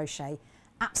rows with crochet.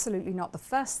 Absolutely not. The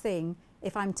first thing,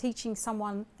 if I'm teaching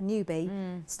someone, a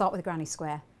newbie, start with a granny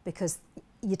square, because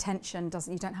your tension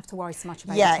you don't have to worry so much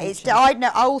about your tension.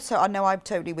 I know I'm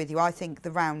totally with you. I think the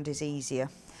round is easier.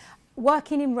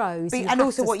 Working in rows, and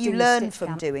also what you learn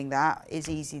from doing that is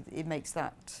easy. It makes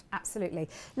that... Absolutely.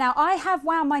 Now, I have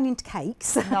wound mine into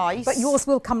cakes. Nice. But yours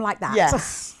will come like that.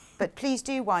 Yes. But please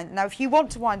do wind. Now, if you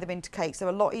want to wind them into cakes, they're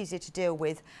a lot easier to deal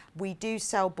with. We do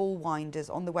sell ball winders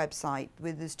on the website.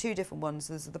 There's two different ones.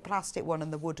 There's the plastic one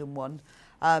and the wooden one.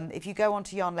 If you go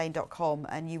onto yarnlane.com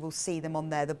and you will see them on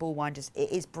there, the ball winders,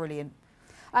 it is brilliant.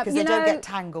 Because they don't get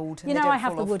tangled. You know, I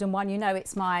have the wooden one. You know,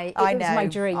 it's my my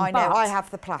dream. I know. I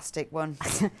have the plastic one.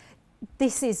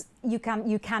 This is you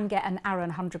can get an Aran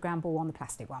 100 gram ball on the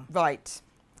plastic one. Right.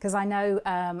 Because I know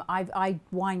I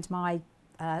wind my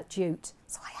jute,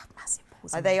 so I have massive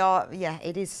balls. They are, yeah.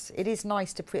 It is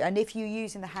nice to and if you're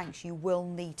using the hanks, you will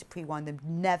need to pre-wind them.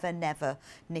 Never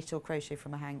knit or crochet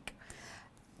from a hank.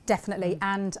 Definitely.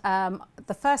 And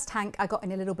the first hank I got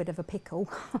in a little bit of a pickle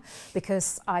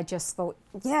because I just thought,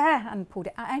 yeah, and pulled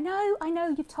it out. I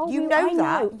know, you've told me. You know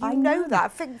that. I know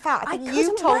that. In fact, I think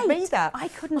you told me that. I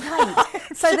couldn't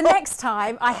wait. So the next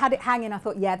time I had it hanging, I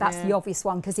thought, yeah, that's the obvious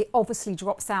one because it obviously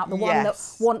drops out. The one that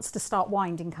wants to start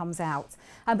winding comes out.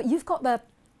 But you've got the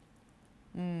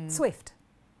Swift.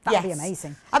 That'd be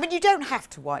amazing. I mean, you don't have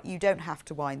to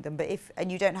wind them, but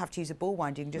and you don't have to use a ball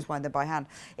winder. You can just wind them by hand.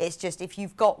 It's just if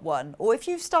you've got one, or if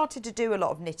you've started to do a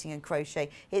lot of knitting and crochet,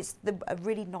 it's a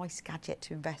really nice gadget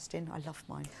to invest in. I love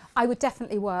mine. I would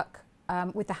definitely work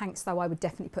with the hanks, though. I would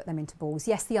definitely put them into balls.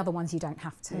 Yes, the other ones you don't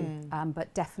have to,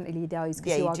 but definitely those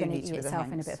because you are going to get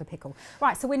yourself in a bit of a pickle.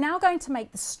 Right, so we're now going to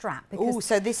make the strap. Oh,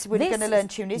 so we're going to learn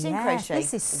Tunisian crochet.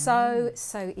 This is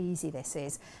so easy. This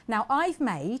is now I've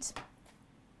made.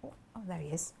 Oh, there he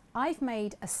is. I've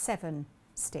made a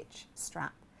 7-stitch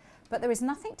strap, but there is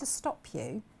nothing to stop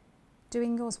you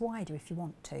doing yours wider if you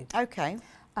want to. Okay.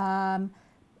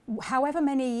 However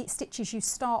many stitches you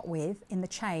start with in the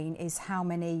chain is how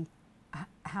many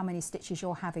stitches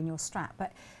you'll have in your strap,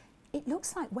 but it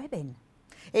looks like webbing.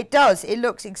 It does. It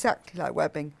looks exactly like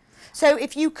webbing. So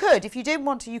if you didn't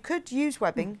want to, you could use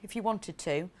webbing if you wanted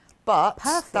to. But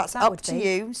that's up to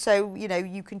you. So, you know,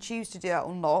 you can choose to do that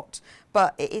or not.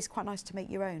 But it is quite nice to make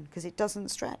your own because it doesn't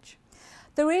stretch.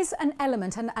 There is an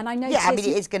element, and I noticed... Yeah, I mean,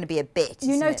 it is going to be a bit,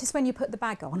 You notice when you put the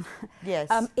bag on, yes,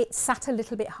 it sat a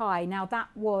little bit high. Now, that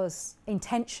was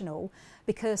intentional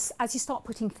because as you start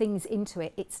putting things into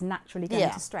it, it's naturally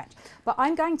going to stretch. But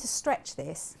I'm going to stretch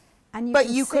this, and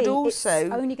you could also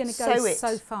it's only going to go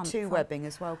so far to webbing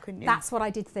as well, couldn't you? That's what I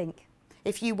did think.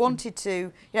 If you wanted to,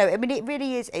 you know, I mean, it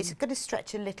really is, it's going to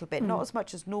stretch a little bit, not as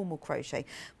much as normal crochet.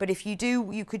 But if you do,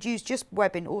 you could use just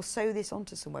webbing or sew this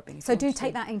onto some webbing. So do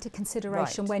take that into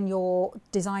consideration when you're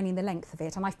designing the length of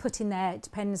it. And I've put in there, it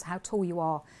depends how tall you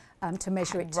are to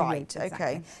measure it to right, length. Exactly.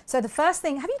 Okay. So the first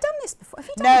thing, have you done this before? Have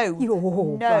you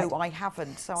done No, I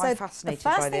haven't. So I'm fascinated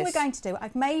by this. The first thing we're going to do,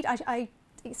 I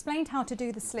explained how to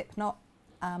do the slip knot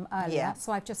earlier. Yeah.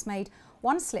 So I've just made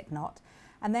one slip knot.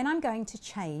 And then I'm going to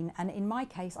chain, and in my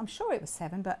case, I'm sure it was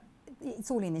 7, but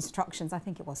it's all in instructions. I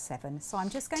think it was 7. So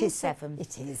I'm just going to... It is 7.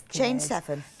 It is. Good. Chain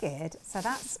 7. Good. So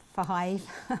that's 5,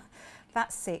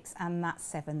 that's 6, and that's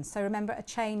 7. So remember, a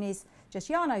chain is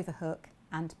just yarn over hook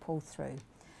and pull through.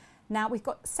 Now we've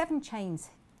got 7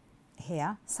 chains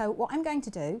here. So what I'm going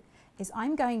to do is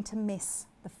I'm going to miss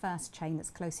the first chain that's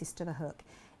closest to the hook.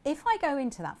 If I go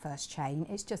into that first chain,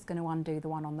 it's just going to undo the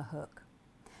one on the hook.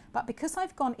 But because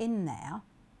I've gone in there,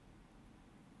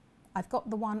 I've got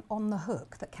the one on the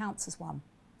hook that counts as one.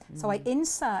 So I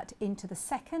insert into the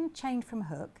second chain from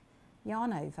hook,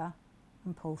 yarn over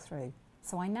and pull through.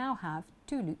 So I now have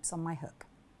 2 loops on my hook.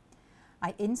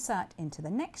 I insert into the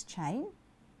next chain,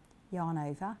 yarn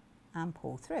over and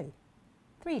pull through.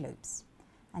 3 loops.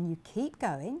 And you keep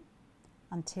going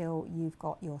until you've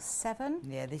got your 7.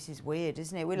 Yeah, this is weird,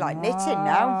 isn't it? We're like knitting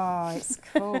now. Oh, it's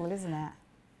cool, isn't it?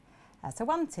 So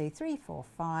 1, 2, 3, 4,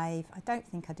 5. I don't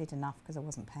think I did enough because I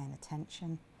wasn't paying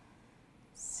attention.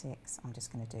 6. I'm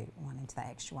just going to do 1 into that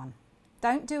extra one.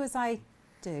 Don't do as I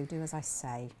do as I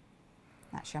say.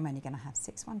 Actually, I'm only going to have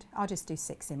 6. I'll just do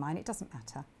 6 in mine. It doesn't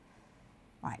matter.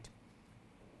 Right.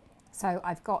 So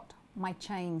I've got my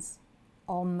chains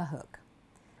on the hook.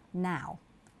 Now,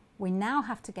 we now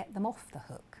have to get them off the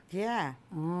hook. Yeah.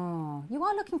 Oh, you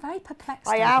are looking very perplexed.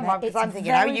 I am, because I'm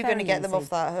thinking, how are you going to get them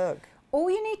off that hook? All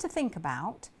you need to think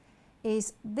about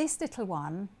is this little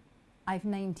one, I've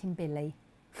named him Billy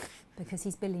because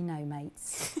he's Billy No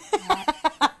Mates.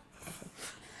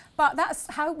 But that's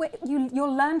how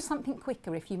you'll learn something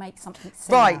quicker if you make something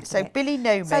similar. Right, so Billy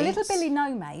No Mates. So little Billy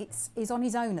No Mates is on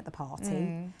his own at the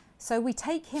party. So we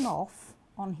take him off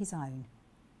on his own.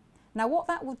 Now what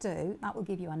that will do, that will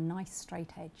give you a nice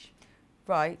straight edge.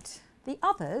 Right. The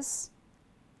others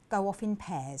go off in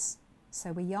pairs.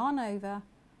 So we yarn over,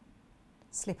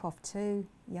 slip off 2,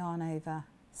 yarn over,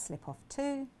 slip off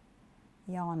 2,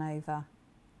 yarn over,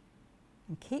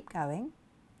 and keep going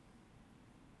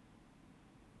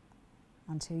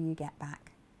until you get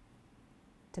back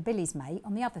to Billy's mate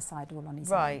on the other side, all on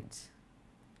his own. Right.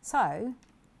 So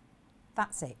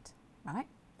that's it, right?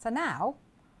 So now,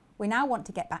 we now want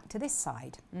to get back to this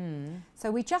side.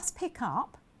 So we just pick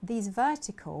up these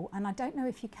vertical, and I don't know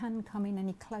if you can come in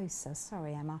any closer,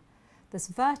 sorry Emma. There's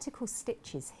vertical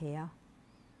stitches here.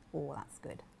 Oh, that's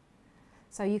good.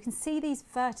 So you can see these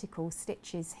vertical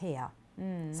stitches here.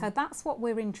 So that's what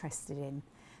we're interested in.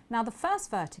 Now the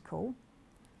first vertical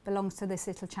belongs to this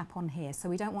little chap on here, so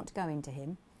we don't want to go into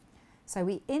him. So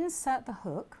we insert the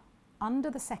hook under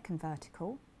the second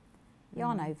vertical,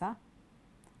 yarn over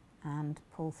and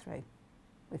pull through.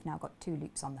 We've now got 2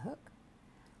 loops on the hook.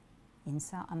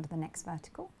 Insert under the next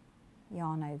vertical,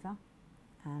 yarn over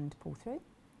and pull through,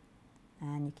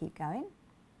 and you keep going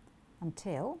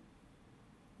until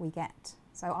we get,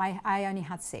 so I only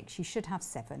had 6, you should have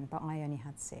 7, but I only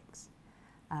had 6.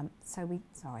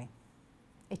 Sorry,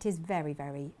 it is very,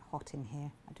 very hot in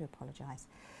here, I do apologise.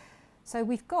 So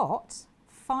we've got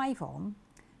 5 on.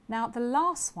 Now the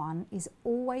last one is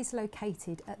always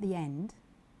located at the end,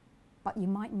 but you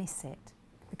might miss it.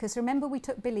 Because remember we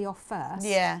took Billy off first,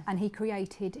 and he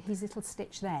created his little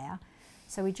stitch there.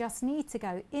 So we just need to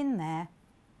go in there.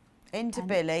 Into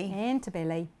Billy. Into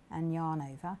Billy and yarn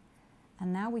over.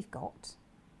 And now we've got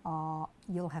our,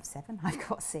 you'll have 7, I've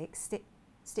got 6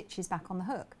 stitches back on the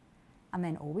hook. And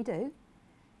then all we do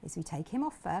is we take him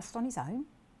off first on his own,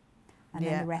 and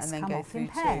then the rest come off in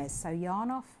pairs. So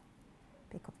yarn off,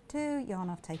 pick off 2, yarn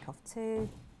off, take off 2,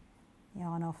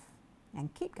 yarn off,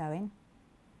 and keep going.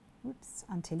 Oops,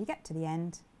 until you get to the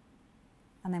end,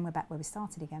 and then we're back where we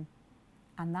started again.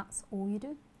 And that's all you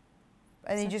do.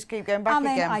 And then you just keep going back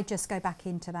again. And then I just go back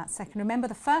into that second. Remember,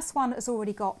 the first one has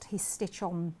already got his stitch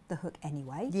on the hook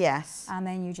anyway. Yes. And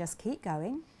then you just keep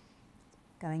going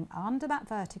under that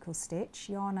vertical stitch,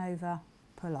 yarn over,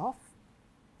 pull off,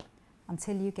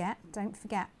 until you get, don't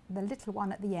forget, the little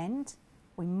one at the end.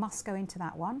 We must go into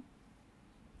that one.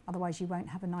 Otherwise you won't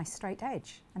have a nice straight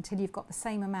edge until you've got the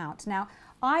same amount. Now,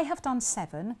 I have done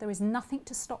 7. There is nothing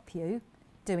to stop you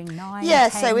doing 9,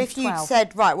 10, so if 12. you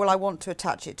said, right, well, I want to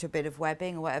attach it to a bit of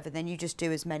webbing or whatever, then you just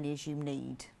do as many as you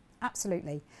need.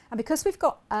 Absolutely. And because we've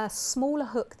got a smaller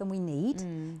hook than we need,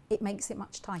 it makes it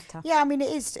much tighter. Yeah, I mean,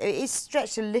 it is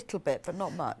stretched a little bit, but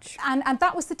not much. And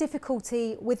that was the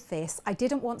difficulty with this. I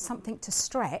didn't want something to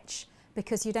stretch,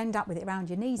 because you'd end up with it around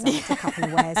your knees after a couple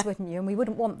of wears, wouldn't you? And we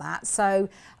wouldn't want that. So,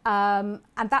 and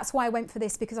that's why I went for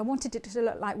this, because I wanted it to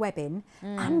look like webbing,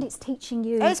 and it's teaching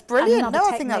you. It's brilliant. No,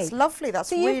 technique. I think that's lovely. That's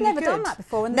so really you've never good. done that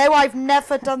before? And no, I've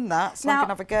never done that, so now, I can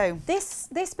have a go.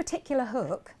 This particular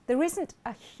hook, there isn't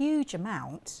a huge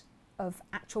amount of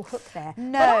actual hook there.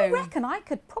 No. But I reckon I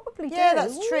could probably do. Yeah,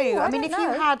 that's true. I mean,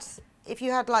 don't if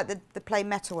you had like the plain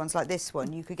metal ones like this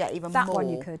one, you could get even that more. one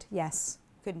you could, yes.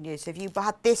 Couldn't you? So if you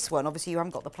had this one, obviously you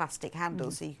haven't got the plastic handle,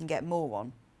 so you can get more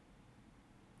on.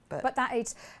 But that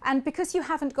is, and because you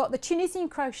haven't got, the Tunisian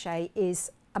crochet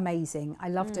is amazing. I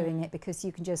love doing it because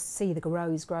you can just see the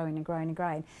rows growing and growing and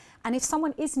growing. And if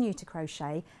someone is new to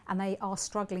crochet and they are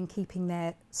struggling keeping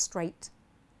their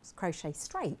crochet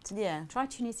straight, try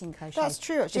Tunisian crochet. That's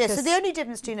true, actually. Yeah, so the only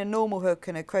difference between a normal hook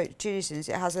and a Tunisian is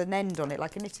it has an end on it,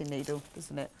 like a knitting needle,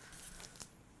 doesn't it?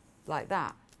 Like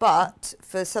that. But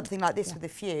for something like this with a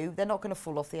few, they're not going to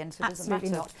fall off the end, so it doesn't matter.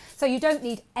 Absolutely not. So you don't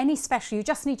need any special, you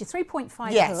just need your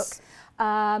 3.5 hook.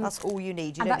 That's all you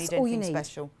need. You don't need anything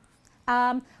special.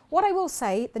 What I will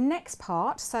say, the next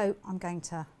part, so I'm going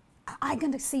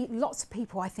to see lots of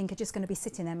people, I think, are just going to be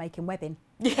sitting there making webbing.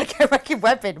 Yeah, making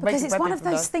webbing. Because it's one of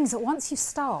those things that once you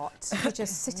start, you're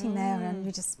just sitting there and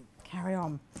you just carry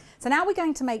on. So now we're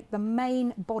going to make the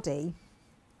main body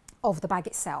of the bag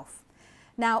itself.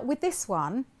 Now, with this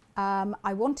one,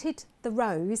 I wanted the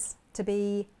rows to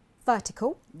be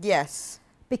vertical. Yes.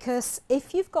 Because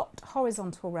if you've got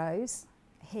horizontal rows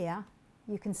here,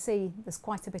 you can see there's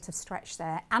quite a bit of stretch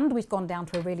there. And we've gone down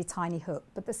to a really tiny hook,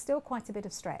 but there's still quite a bit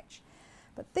of stretch.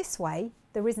 But this way,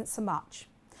 there isn't so much.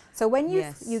 So when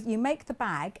you make the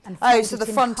bag and fold so it the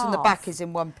in front half, and the back is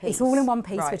in one piece. It's all in one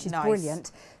piece, right, which is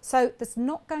brilliant. So there's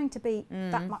not going to be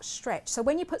that much stretch. So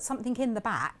when you put something in the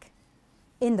bag,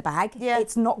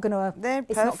 it's not going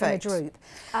to droop.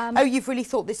 Oh, you've really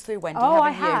thought this through, Wendy, oh,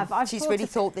 haven't you? I have. She's really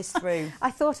thought this through. I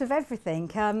thought of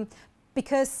everything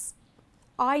because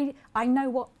I know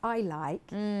what I like,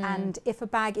 and if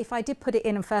I did put it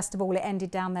in and first of all it ended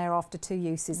down there after 2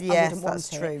 uses, I wouldn't want it. Yes, that's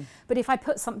true. But if I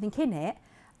put something in it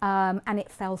and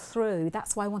it fell through,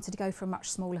 that's why I wanted to go for a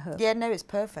much smaller hook. Yeah, no, it's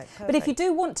perfect. But if you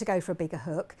do want to go for a bigger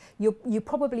hook, you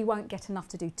probably won't get enough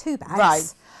to do 2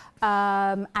 bags.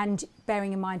 Right. And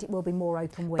bearing in mind it will be more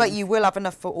open width. But you will have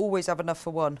enough always have enough for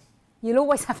one. You'll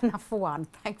always have enough for one,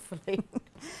 thankfully.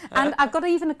 And I've got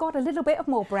a little bit of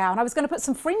more brown. I was going to put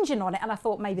some fringing on it, and I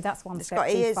thought maybe that's one step too far.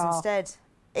 It's got ears instead.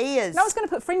 Ears. No, I was going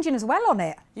to put fringing as well on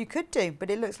it. You could do, but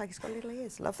it looks like it's got little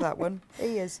ears. Love that one.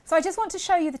 Ears. So I just want to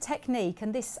show you the technique,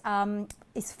 and this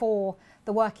is for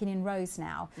the working in rows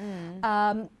now.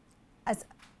 As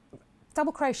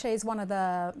double crochet is one of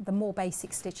the more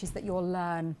basic stitches that you'll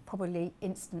learn probably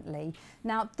instantly.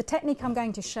 Now, the technique I'm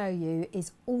going to show you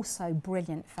is also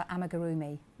brilliant for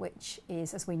amigurumi, which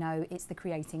is, as we know, it's the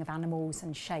creating of animals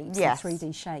and shapes, yes. and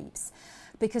 3D shapes,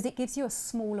 because it gives you a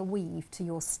smaller weave to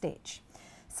your stitch.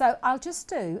 So I'll just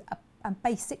do a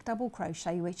basic double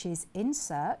crochet, which is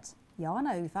insert, yarn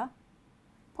over,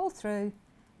 pull through,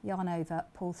 yarn over,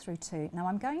 pull through 2. Now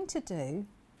I'm going to do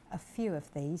a few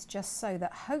of these just so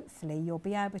that hopefully you'll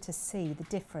be able to see the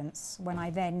difference when I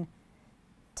then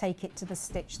take it to the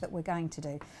stitch that we're going to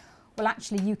do. Well,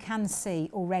 actually you can see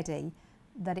already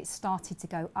that it's started to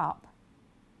go up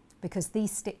because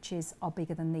these stitches are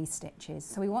bigger than these stitches.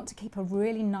 So we want to keep a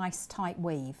really nice tight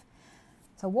weave.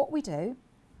 So what we do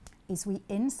is we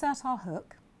insert our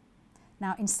hook.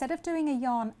 Now instead of doing a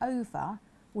yarn over,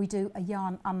 we do a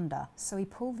yarn under. So we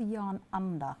pull the yarn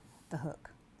under the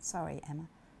hook. Sorry, Emma.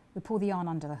 We pull the yarn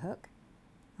under the hook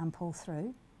and pull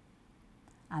through,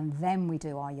 and then we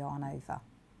do our yarn over.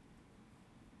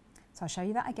 So I'll show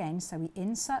you that again. So we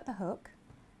insert the hook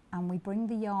and we bring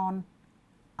the yarn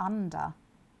under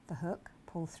the hook,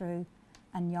 pull through,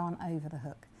 and yarn over the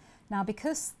hook. Now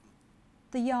because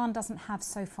the yarn doesn't have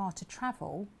so far to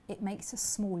travel, it makes a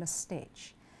smaller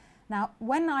stitch. Now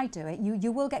when I do it,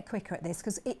 you will get quicker at this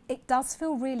because it does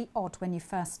feel really odd when you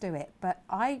first do it, but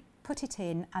I put it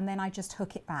in and then I just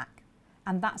hook it back,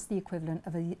 and that's the equivalent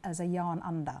of as a yarn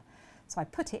under. So I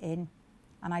put it in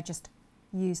and I just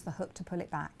use the hook to pull it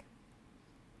back.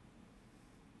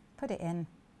 Put it in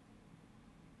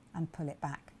and pull it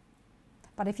back.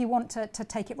 But if you want to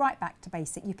take it right back to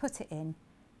basic, you put it in,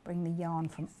 bring the yarn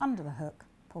from under the hook,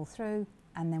 pull through,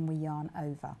 and then we yarn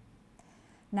over.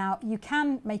 Now you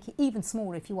can make it even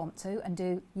smaller if you want to and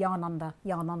do yarn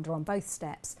under on both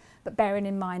steps, but bearing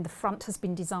in mind the front has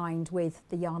been designed with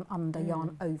the yarn under,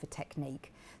 yarn over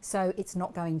technique, so it's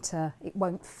not going to, it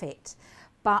won't fit.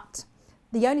 But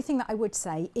the only thing that I would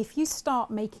say, if you start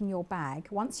making your bag,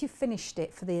 once you've finished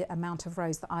it for the amount of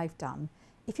rows that I've done,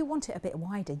 if you want it a bit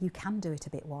wider, you can do it a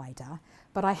bit wider,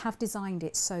 but I have designed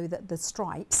it so that the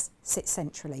stripes sit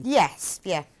centrally. Yes,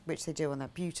 yeah, which they do on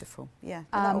that. Beautiful. Yeah,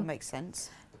 that all makes sense.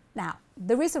 Now,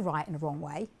 there is a right and a wrong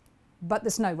way, but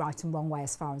there's no right and wrong way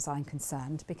as far as I'm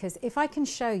concerned, because if I can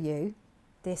show you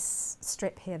this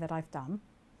strip here that I've done,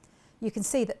 you can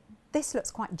see that this looks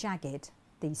quite jagged,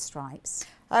 these stripes.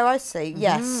 Oh, I see,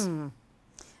 yes. And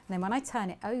then when I turn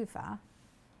it over,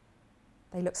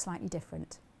 they look slightly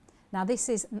different. Now this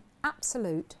is an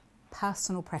absolute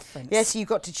personal preference. Yes, you've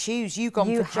got to choose. You've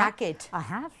gone for jagged. I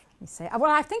have, you see.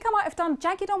 Well, I think I might have done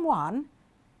jagged on one.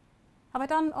 Have I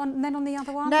done on then on the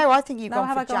other one? No, I think you've gone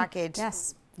for Gone? jagged.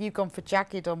 Yes. You've gone for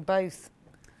jagged on both.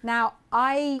 Now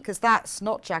because that's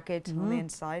not jagged on the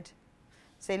inside.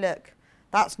 See, look,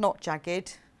 that's not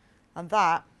jagged, and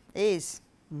that is.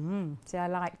 See, I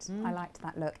liked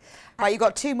that look. Right, you've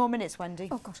got 2 more minutes, Wendy.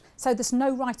 Oh gosh. So there's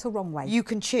no right or wrong way. You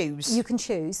can choose. You can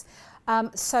choose.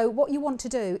 So what you want to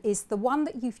do is the one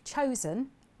that you've chosen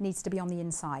needs to be on the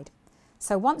inside.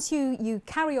 So once you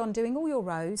carry on doing all your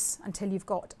rows until you've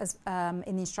got, as in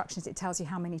the instructions it tells you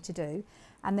how many to do,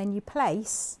 and then you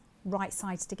place right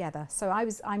sides together. So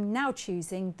I'm now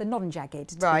choosing the non-jagged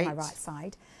to be my right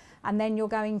side, and then you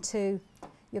can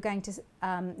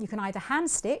either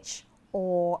hand stitch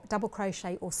or double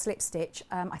crochet or slip stitch.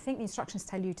 I think the instructions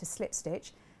tell you to slip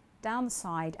stitch down the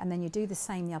side, and then you do the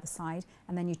same the other side,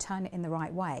 and then you turn it in the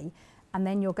right way. And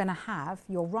then you're going to have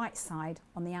your right side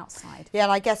on the outside. Yeah,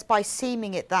 and I guess by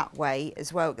seaming it that way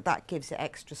as well, that gives it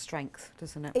extra strength,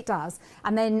 doesn't it? It does.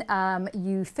 And then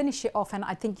you finish it off, and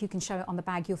I think you can show it on the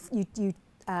bag. You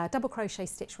double crochet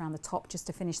stitch around the top just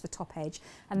to finish the top edge.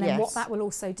 And then what that will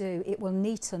also do, it will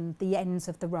neaten the ends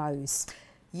of the rows.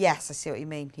 Yes, I see what you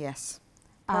mean, yes.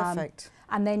 Perfect.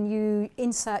 And then you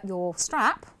insert your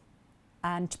strap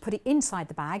and put it inside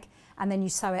the bag, and then you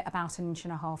sew it about 1.5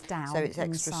 inches down. So it's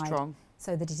extra strong.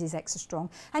 So that it is extra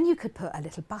strong. And you could put a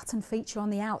little button feature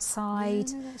on the outside.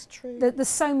 Yeah, that's true. There's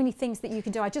so many things that you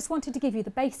can do. I just wanted to give you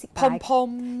the basic bag.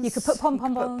 Pom-poms. You could put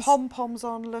pom-poms. Put pom-poms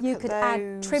on, look at those. You could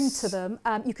add trim to them.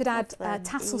 You could add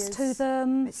tassels to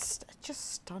them. It's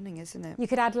just stunning, isn't it? You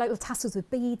could add little tassels with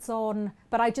beads on.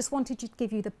 But I just wanted to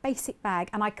give you the basic bag,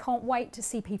 and I can't wait to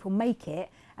see people make it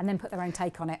and then put their own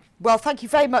take on it. Well, thank you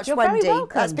very much, You're Wendy. very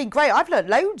welcome. That's been great. I've learned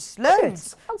loads.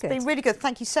 It's good. been really good.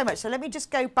 Thank you so much. So let me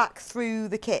just go back through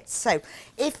the kits. So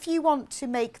if you want to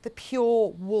make the pure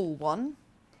wool one,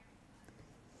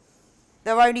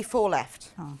 there are only 4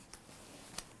 left. Oh.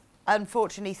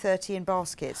 Unfortunately, 30 in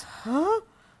baskets. Huh?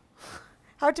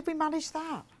 How did we manage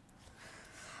that?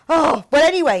 Oh, but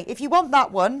anyway, if you want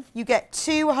that one, you get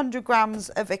 200 grams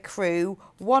of ecru,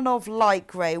 1 of light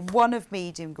grey, 1 of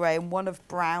medium grey, and 1 of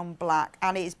brown black.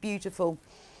 And it is beautiful,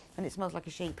 and it smells like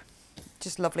a sheep.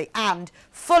 Just lovely. And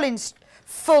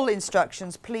full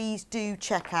instructions, please do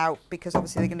check out, because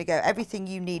obviously they're going to go. Everything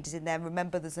you need is in there.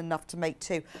 Remember, there's enough to make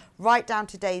 2. Write down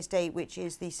today's date, which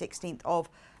is the 16th of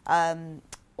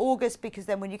August, because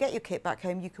then when you get your kit back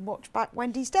home, you can watch back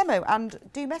Wendy's demo and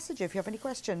do message her if you have any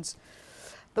questions.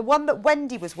 The one that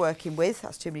Wendy was working with,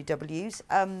 that's too many W's,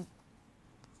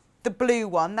 the blue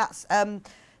one, that's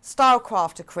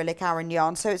Stylecraft acrylic Aran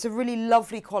yarn. So it's a really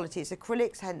lovely quality. It's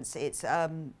acrylics, hence it's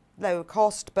lower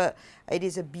cost, but it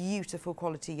is a beautiful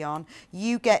quality yarn.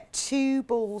 You get 2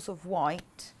 balls of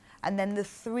white and then the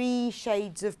 3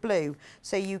 shades of blue.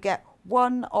 So you get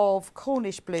 1 of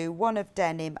Cornish blue, 1 of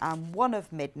denim and 1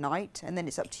 of midnight, and then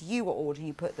it's up to you what order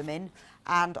you put them in,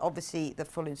 and obviously the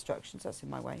full instructions. That's in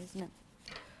my way, isn't it?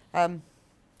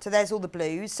 So there's all the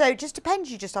blues. So it just depends.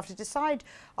 You just have to decide,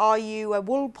 are you a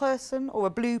wool person or a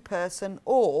blue person,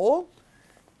 or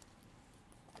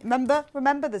remember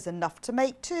there's enough to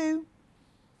make 2.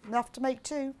 Enough to make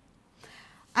 2.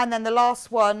 And then the last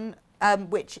one,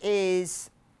 which is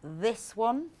this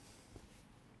one,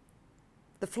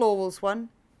 the florals one.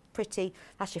 Pretty.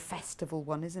 That's your festival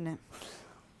one, isn't it?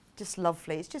 Just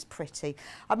lovely. It's just pretty.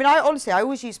 I mean, I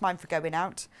always use mine for going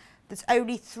out. There's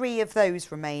only 3 of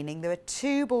those remaining. There are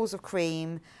 2 balls of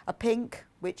cream, a pink,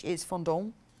 which is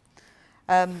fondant,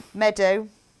 meadow,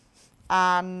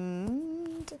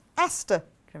 and aster.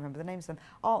 I can't remember the names of them.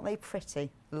 Aren't they pretty?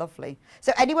 Lovely.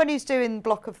 So anyone who's doing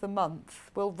block of the month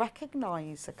will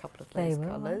recognise a couple of those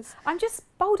colours. I'm just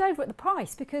bowled over at the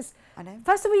price, because I know.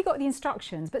 First of all, you got the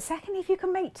instructions, but secondly, if you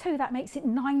can make 2, that makes it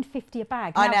 £9.50 a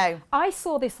bag. I Now, know. I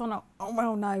saw this on a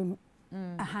well-known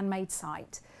a handmade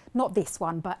site. Not this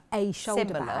one, but a shoulder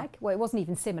Similar. bag. Well, it wasn't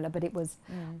even similar, but it was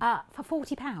for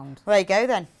 £40. Well, there you go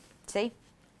then. See?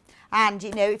 And,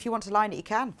 you know, if you want to line it, you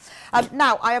can.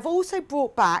 Now, I have also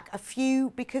brought back a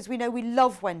few, because we know we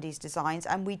love Wendy's designs,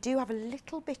 and we do have a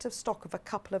little bit of stock of a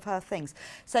couple of her things.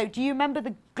 So do you remember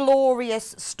the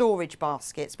glorious storage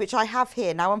baskets, which I have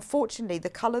here? Now, unfortunately, the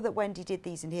colour that Wendy did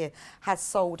these in here has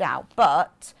sold out,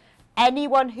 but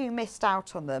anyone who missed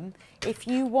out on them, if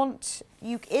you want,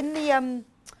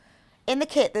 in the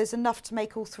kit, there's enough to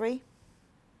make all 3.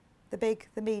 The big,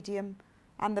 the medium,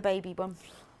 and the baby one.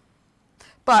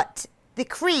 But the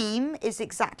cream is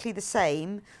exactly the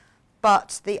same,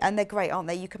 but and they're great, aren't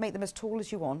they? You can make them as tall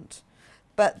as you want.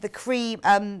 But the cream,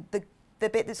 the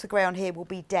bit that's the grey on here will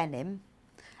be denim.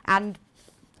 And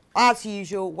as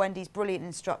usual, Wendy's brilliant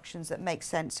instructions that make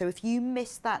sense. So if you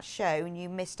missed that show and you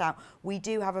missed out, we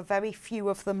do have a very few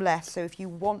of them left. So if you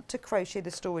want to crochet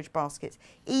the storage baskets,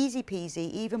 easy peasy,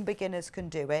 even beginners can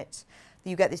do it.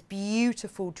 You get this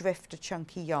beautiful drifter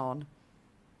chunky yarn.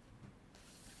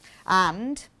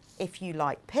 And if you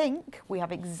like pink, we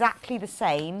have exactly the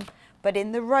same, but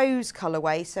in the rose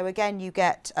colourway. So again, you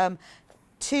get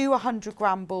 2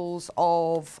 100-gram balls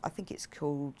of, I think it's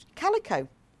called calico.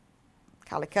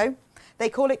 Calico. They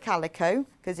call it calico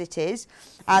because it is.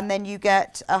 And then you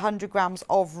get 100 grams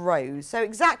of rose. So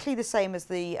exactly the same as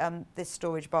the this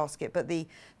storage basket, but the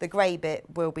grey bit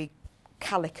will be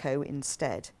calico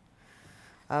instead.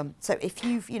 So if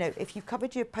you've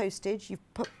covered your postage,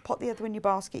 you've put the other in your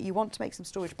basket, you want to make some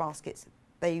storage baskets,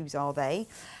 those are they.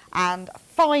 And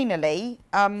finally,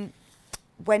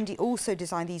 Wendy also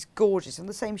designed these gorgeous, on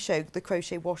the same show, the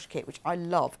crochet wash kit, which I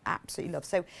love, absolutely love.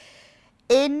 So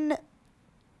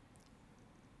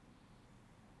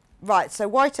so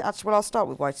white, actually, well, I'll start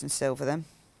with white and silver then.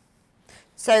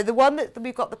 So the one that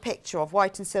we've got the picture of,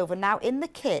 white and silver. Now in the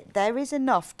kit, there is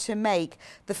enough to make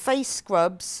the face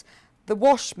scrubs, the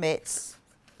wash mitts,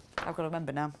 I've got to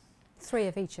remember now. 3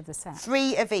 of each of the set.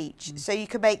 3 of each. So you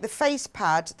can make the face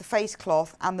pad, the face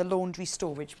cloth and the laundry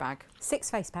storage bag.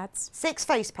 6 face pads. 6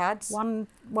 face pads. One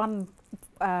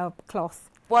cloth.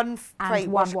 1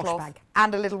 and 1 wash bag.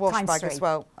 And a little wash Times bag 3. as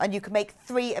well. And you can make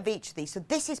 3 of each of these. So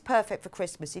this is perfect for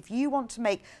Christmas. If you want to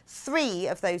make 3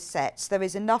 of those sets, there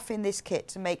is enough in this kit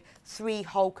to make 3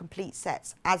 whole complete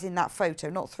sets, as in that photo.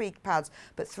 Not 3 pads,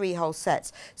 but 3 whole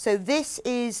sets. So this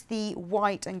is the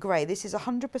white and grey. This is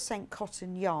 100%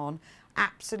 cotton yarn.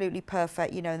 Absolutely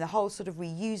perfect, you know, and the whole sort of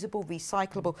reusable,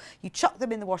 recyclable. You chuck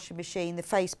them in the washing machine, the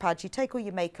face pads, you take all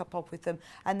your makeup off with them,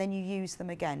 and then you use them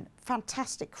again.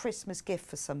 Fantastic Christmas gift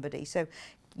for somebody. So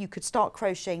you could start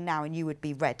crocheting now and you would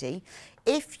be ready.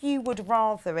 If you would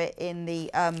rather it in the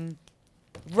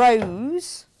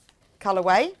rose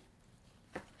colourway,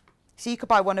 so you could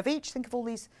buy one of each. Think of all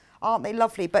these, aren't they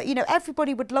lovely? But, you know,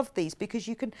 everybody would love these because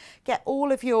you can get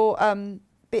all of your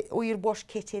all your wash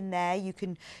kit in there. You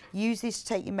can use this to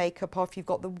take your makeup off. You've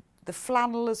got the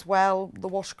flannel as well, the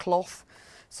washcloth.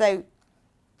 So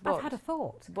I've had a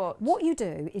thought. What you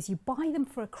do is you buy them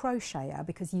for a crocheter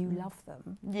because you love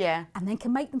them. Yeah. And then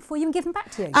can make them for you and give them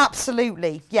back to you.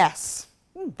 Absolutely, yes.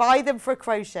 Buy them for a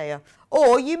crocheter.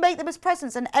 Or you make them as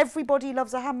presents, and everybody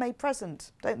loves a handmade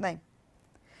present, don't they?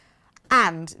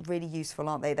 And really useful,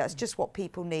 aren't they? That's just what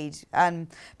people need,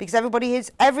 because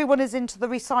everyone is into the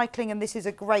recycling, and this is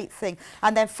a great thing.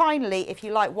 And then finally, if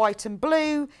you like white and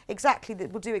blue,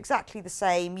 we'll do exactly the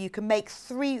same. You can make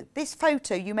 3. This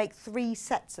photo, you make 3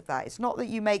 sets of that. It's not that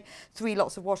you make 3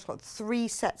 lots of washcloth, 3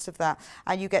 sets of that,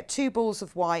 and you get 2 balls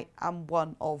of white and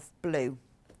 1 of blue.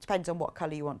 Depends on what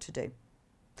colour you want to do.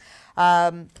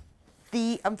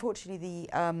 Unfortunately,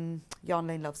 the Yarn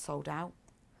Lane Love sold out.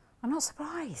 I'm not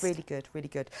surprised. Really good, really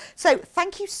good. So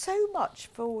thank you so much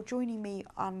for joining me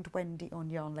and Wendy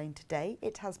on Yarn Lane today.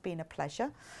 It has been a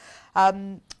pleasure.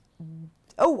 I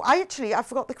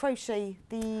forgot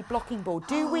the blocking board.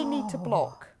 Do we need to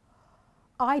block?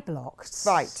 I blocked.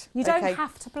 Right. You don't okay.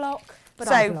 have to block, but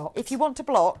I blocked. If you want to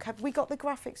block, have we got the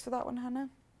graphics for that one, Hannah?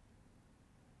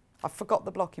 I forgot the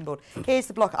blocking board. Here's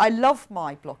the block. I love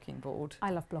my blocking board.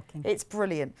 I love blocking. It's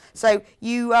brilliant. So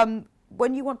you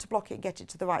when you want to block it and get it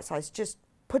to the right size, just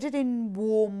put it in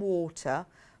warm water,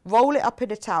 roll it up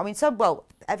in a towel. I mean,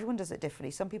 everyone does it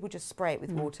differently. Some people just spray it with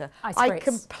water. I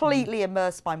completely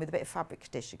immerse mine with a bit of fabric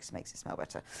conditioner because it makes it smell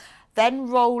better. Then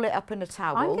roll it up in a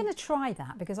towel. I'm going to try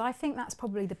that because I think that's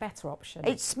probably the better option.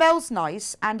 It smells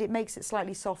nice and it makes it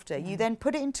slightly softer. You then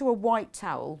put it into a white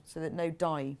towel so that no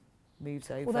dye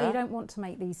moves over. Although you don't want to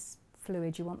make these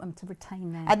fluid, you want them to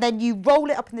retain their... And then you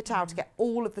roll it up in the towel to get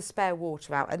all of the spare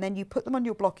water out, and then you put them on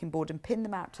your blocking board and pin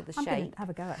them out to the shape. I'm going to have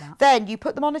a go at that. Then you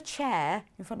put them on a chair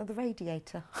in front of the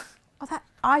radiator.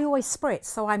 I always spritz,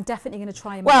 so I'm definitely going to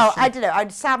try and... Well, I don't know.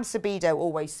 Sam Sabido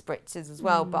always spritzes as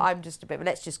well, but I'm just a bit...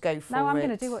 Let's just go for it. No, I'm going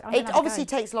to do it. It obviously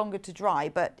takes longer to dry,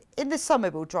 but in the summer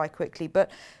it will dry quickly.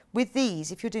 But with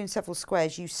these, if you're doing several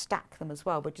squares, you stack them as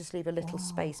well, but just leave a little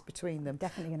space between them.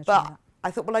 Definitely going to try that. I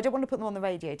thought, well, I don't want to put them on the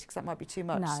radiator because that might be too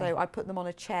much. No. So I put them on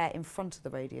a chair in front of the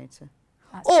radiator.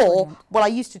 That's brilliant. Well, I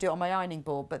used to do it on my ironing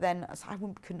board, but then I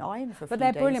couldn't iron for a few days. But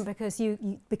they're brilliant because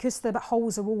because the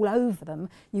holes are all over them,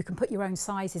 you can put your own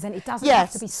sizes, and it doesn't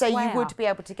have to be square. So you would be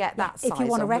able to get that size. If you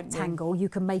want a rectangle, you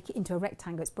can make it into a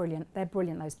rectangle. It's brilliant. They're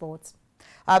brilliant, those boards.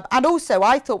 And also,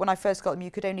 I thought when I first got them, you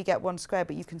could only get one square,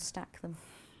 but you can stack them.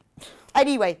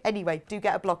 Anyway, do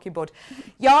get a blocking board.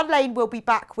 Yarn Lane will be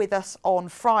back with us on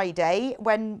Friday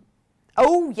when...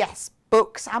 Oh, yes,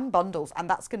 books and bundles, and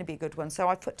that's going to be a good one. So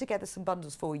I've put together some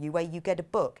bundles for you where you get a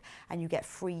book and you get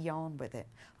free yarn with it.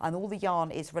 And all the yarn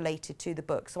is related to the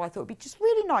book. So I thought it would be just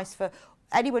really nice for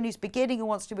anyone who's beginning and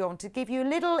wants to be on to give you a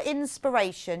little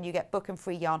inspiration. You get book and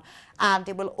free yarn. And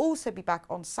it will also be back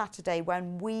on Saturday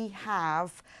when we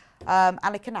have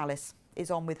Anna Canales is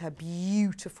on with her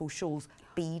beautiful shawls,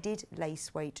 beaded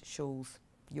lace weight shawls.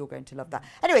 You're going to love that.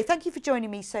 Anyway, thank you for joining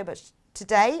me so much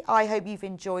today. I hope you've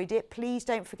enjoyed it. Please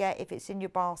don't forget, if it's in your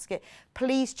basket,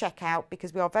 please check out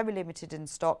because we are very limited in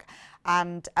stock.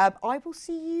 And I will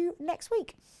see you next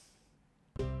week.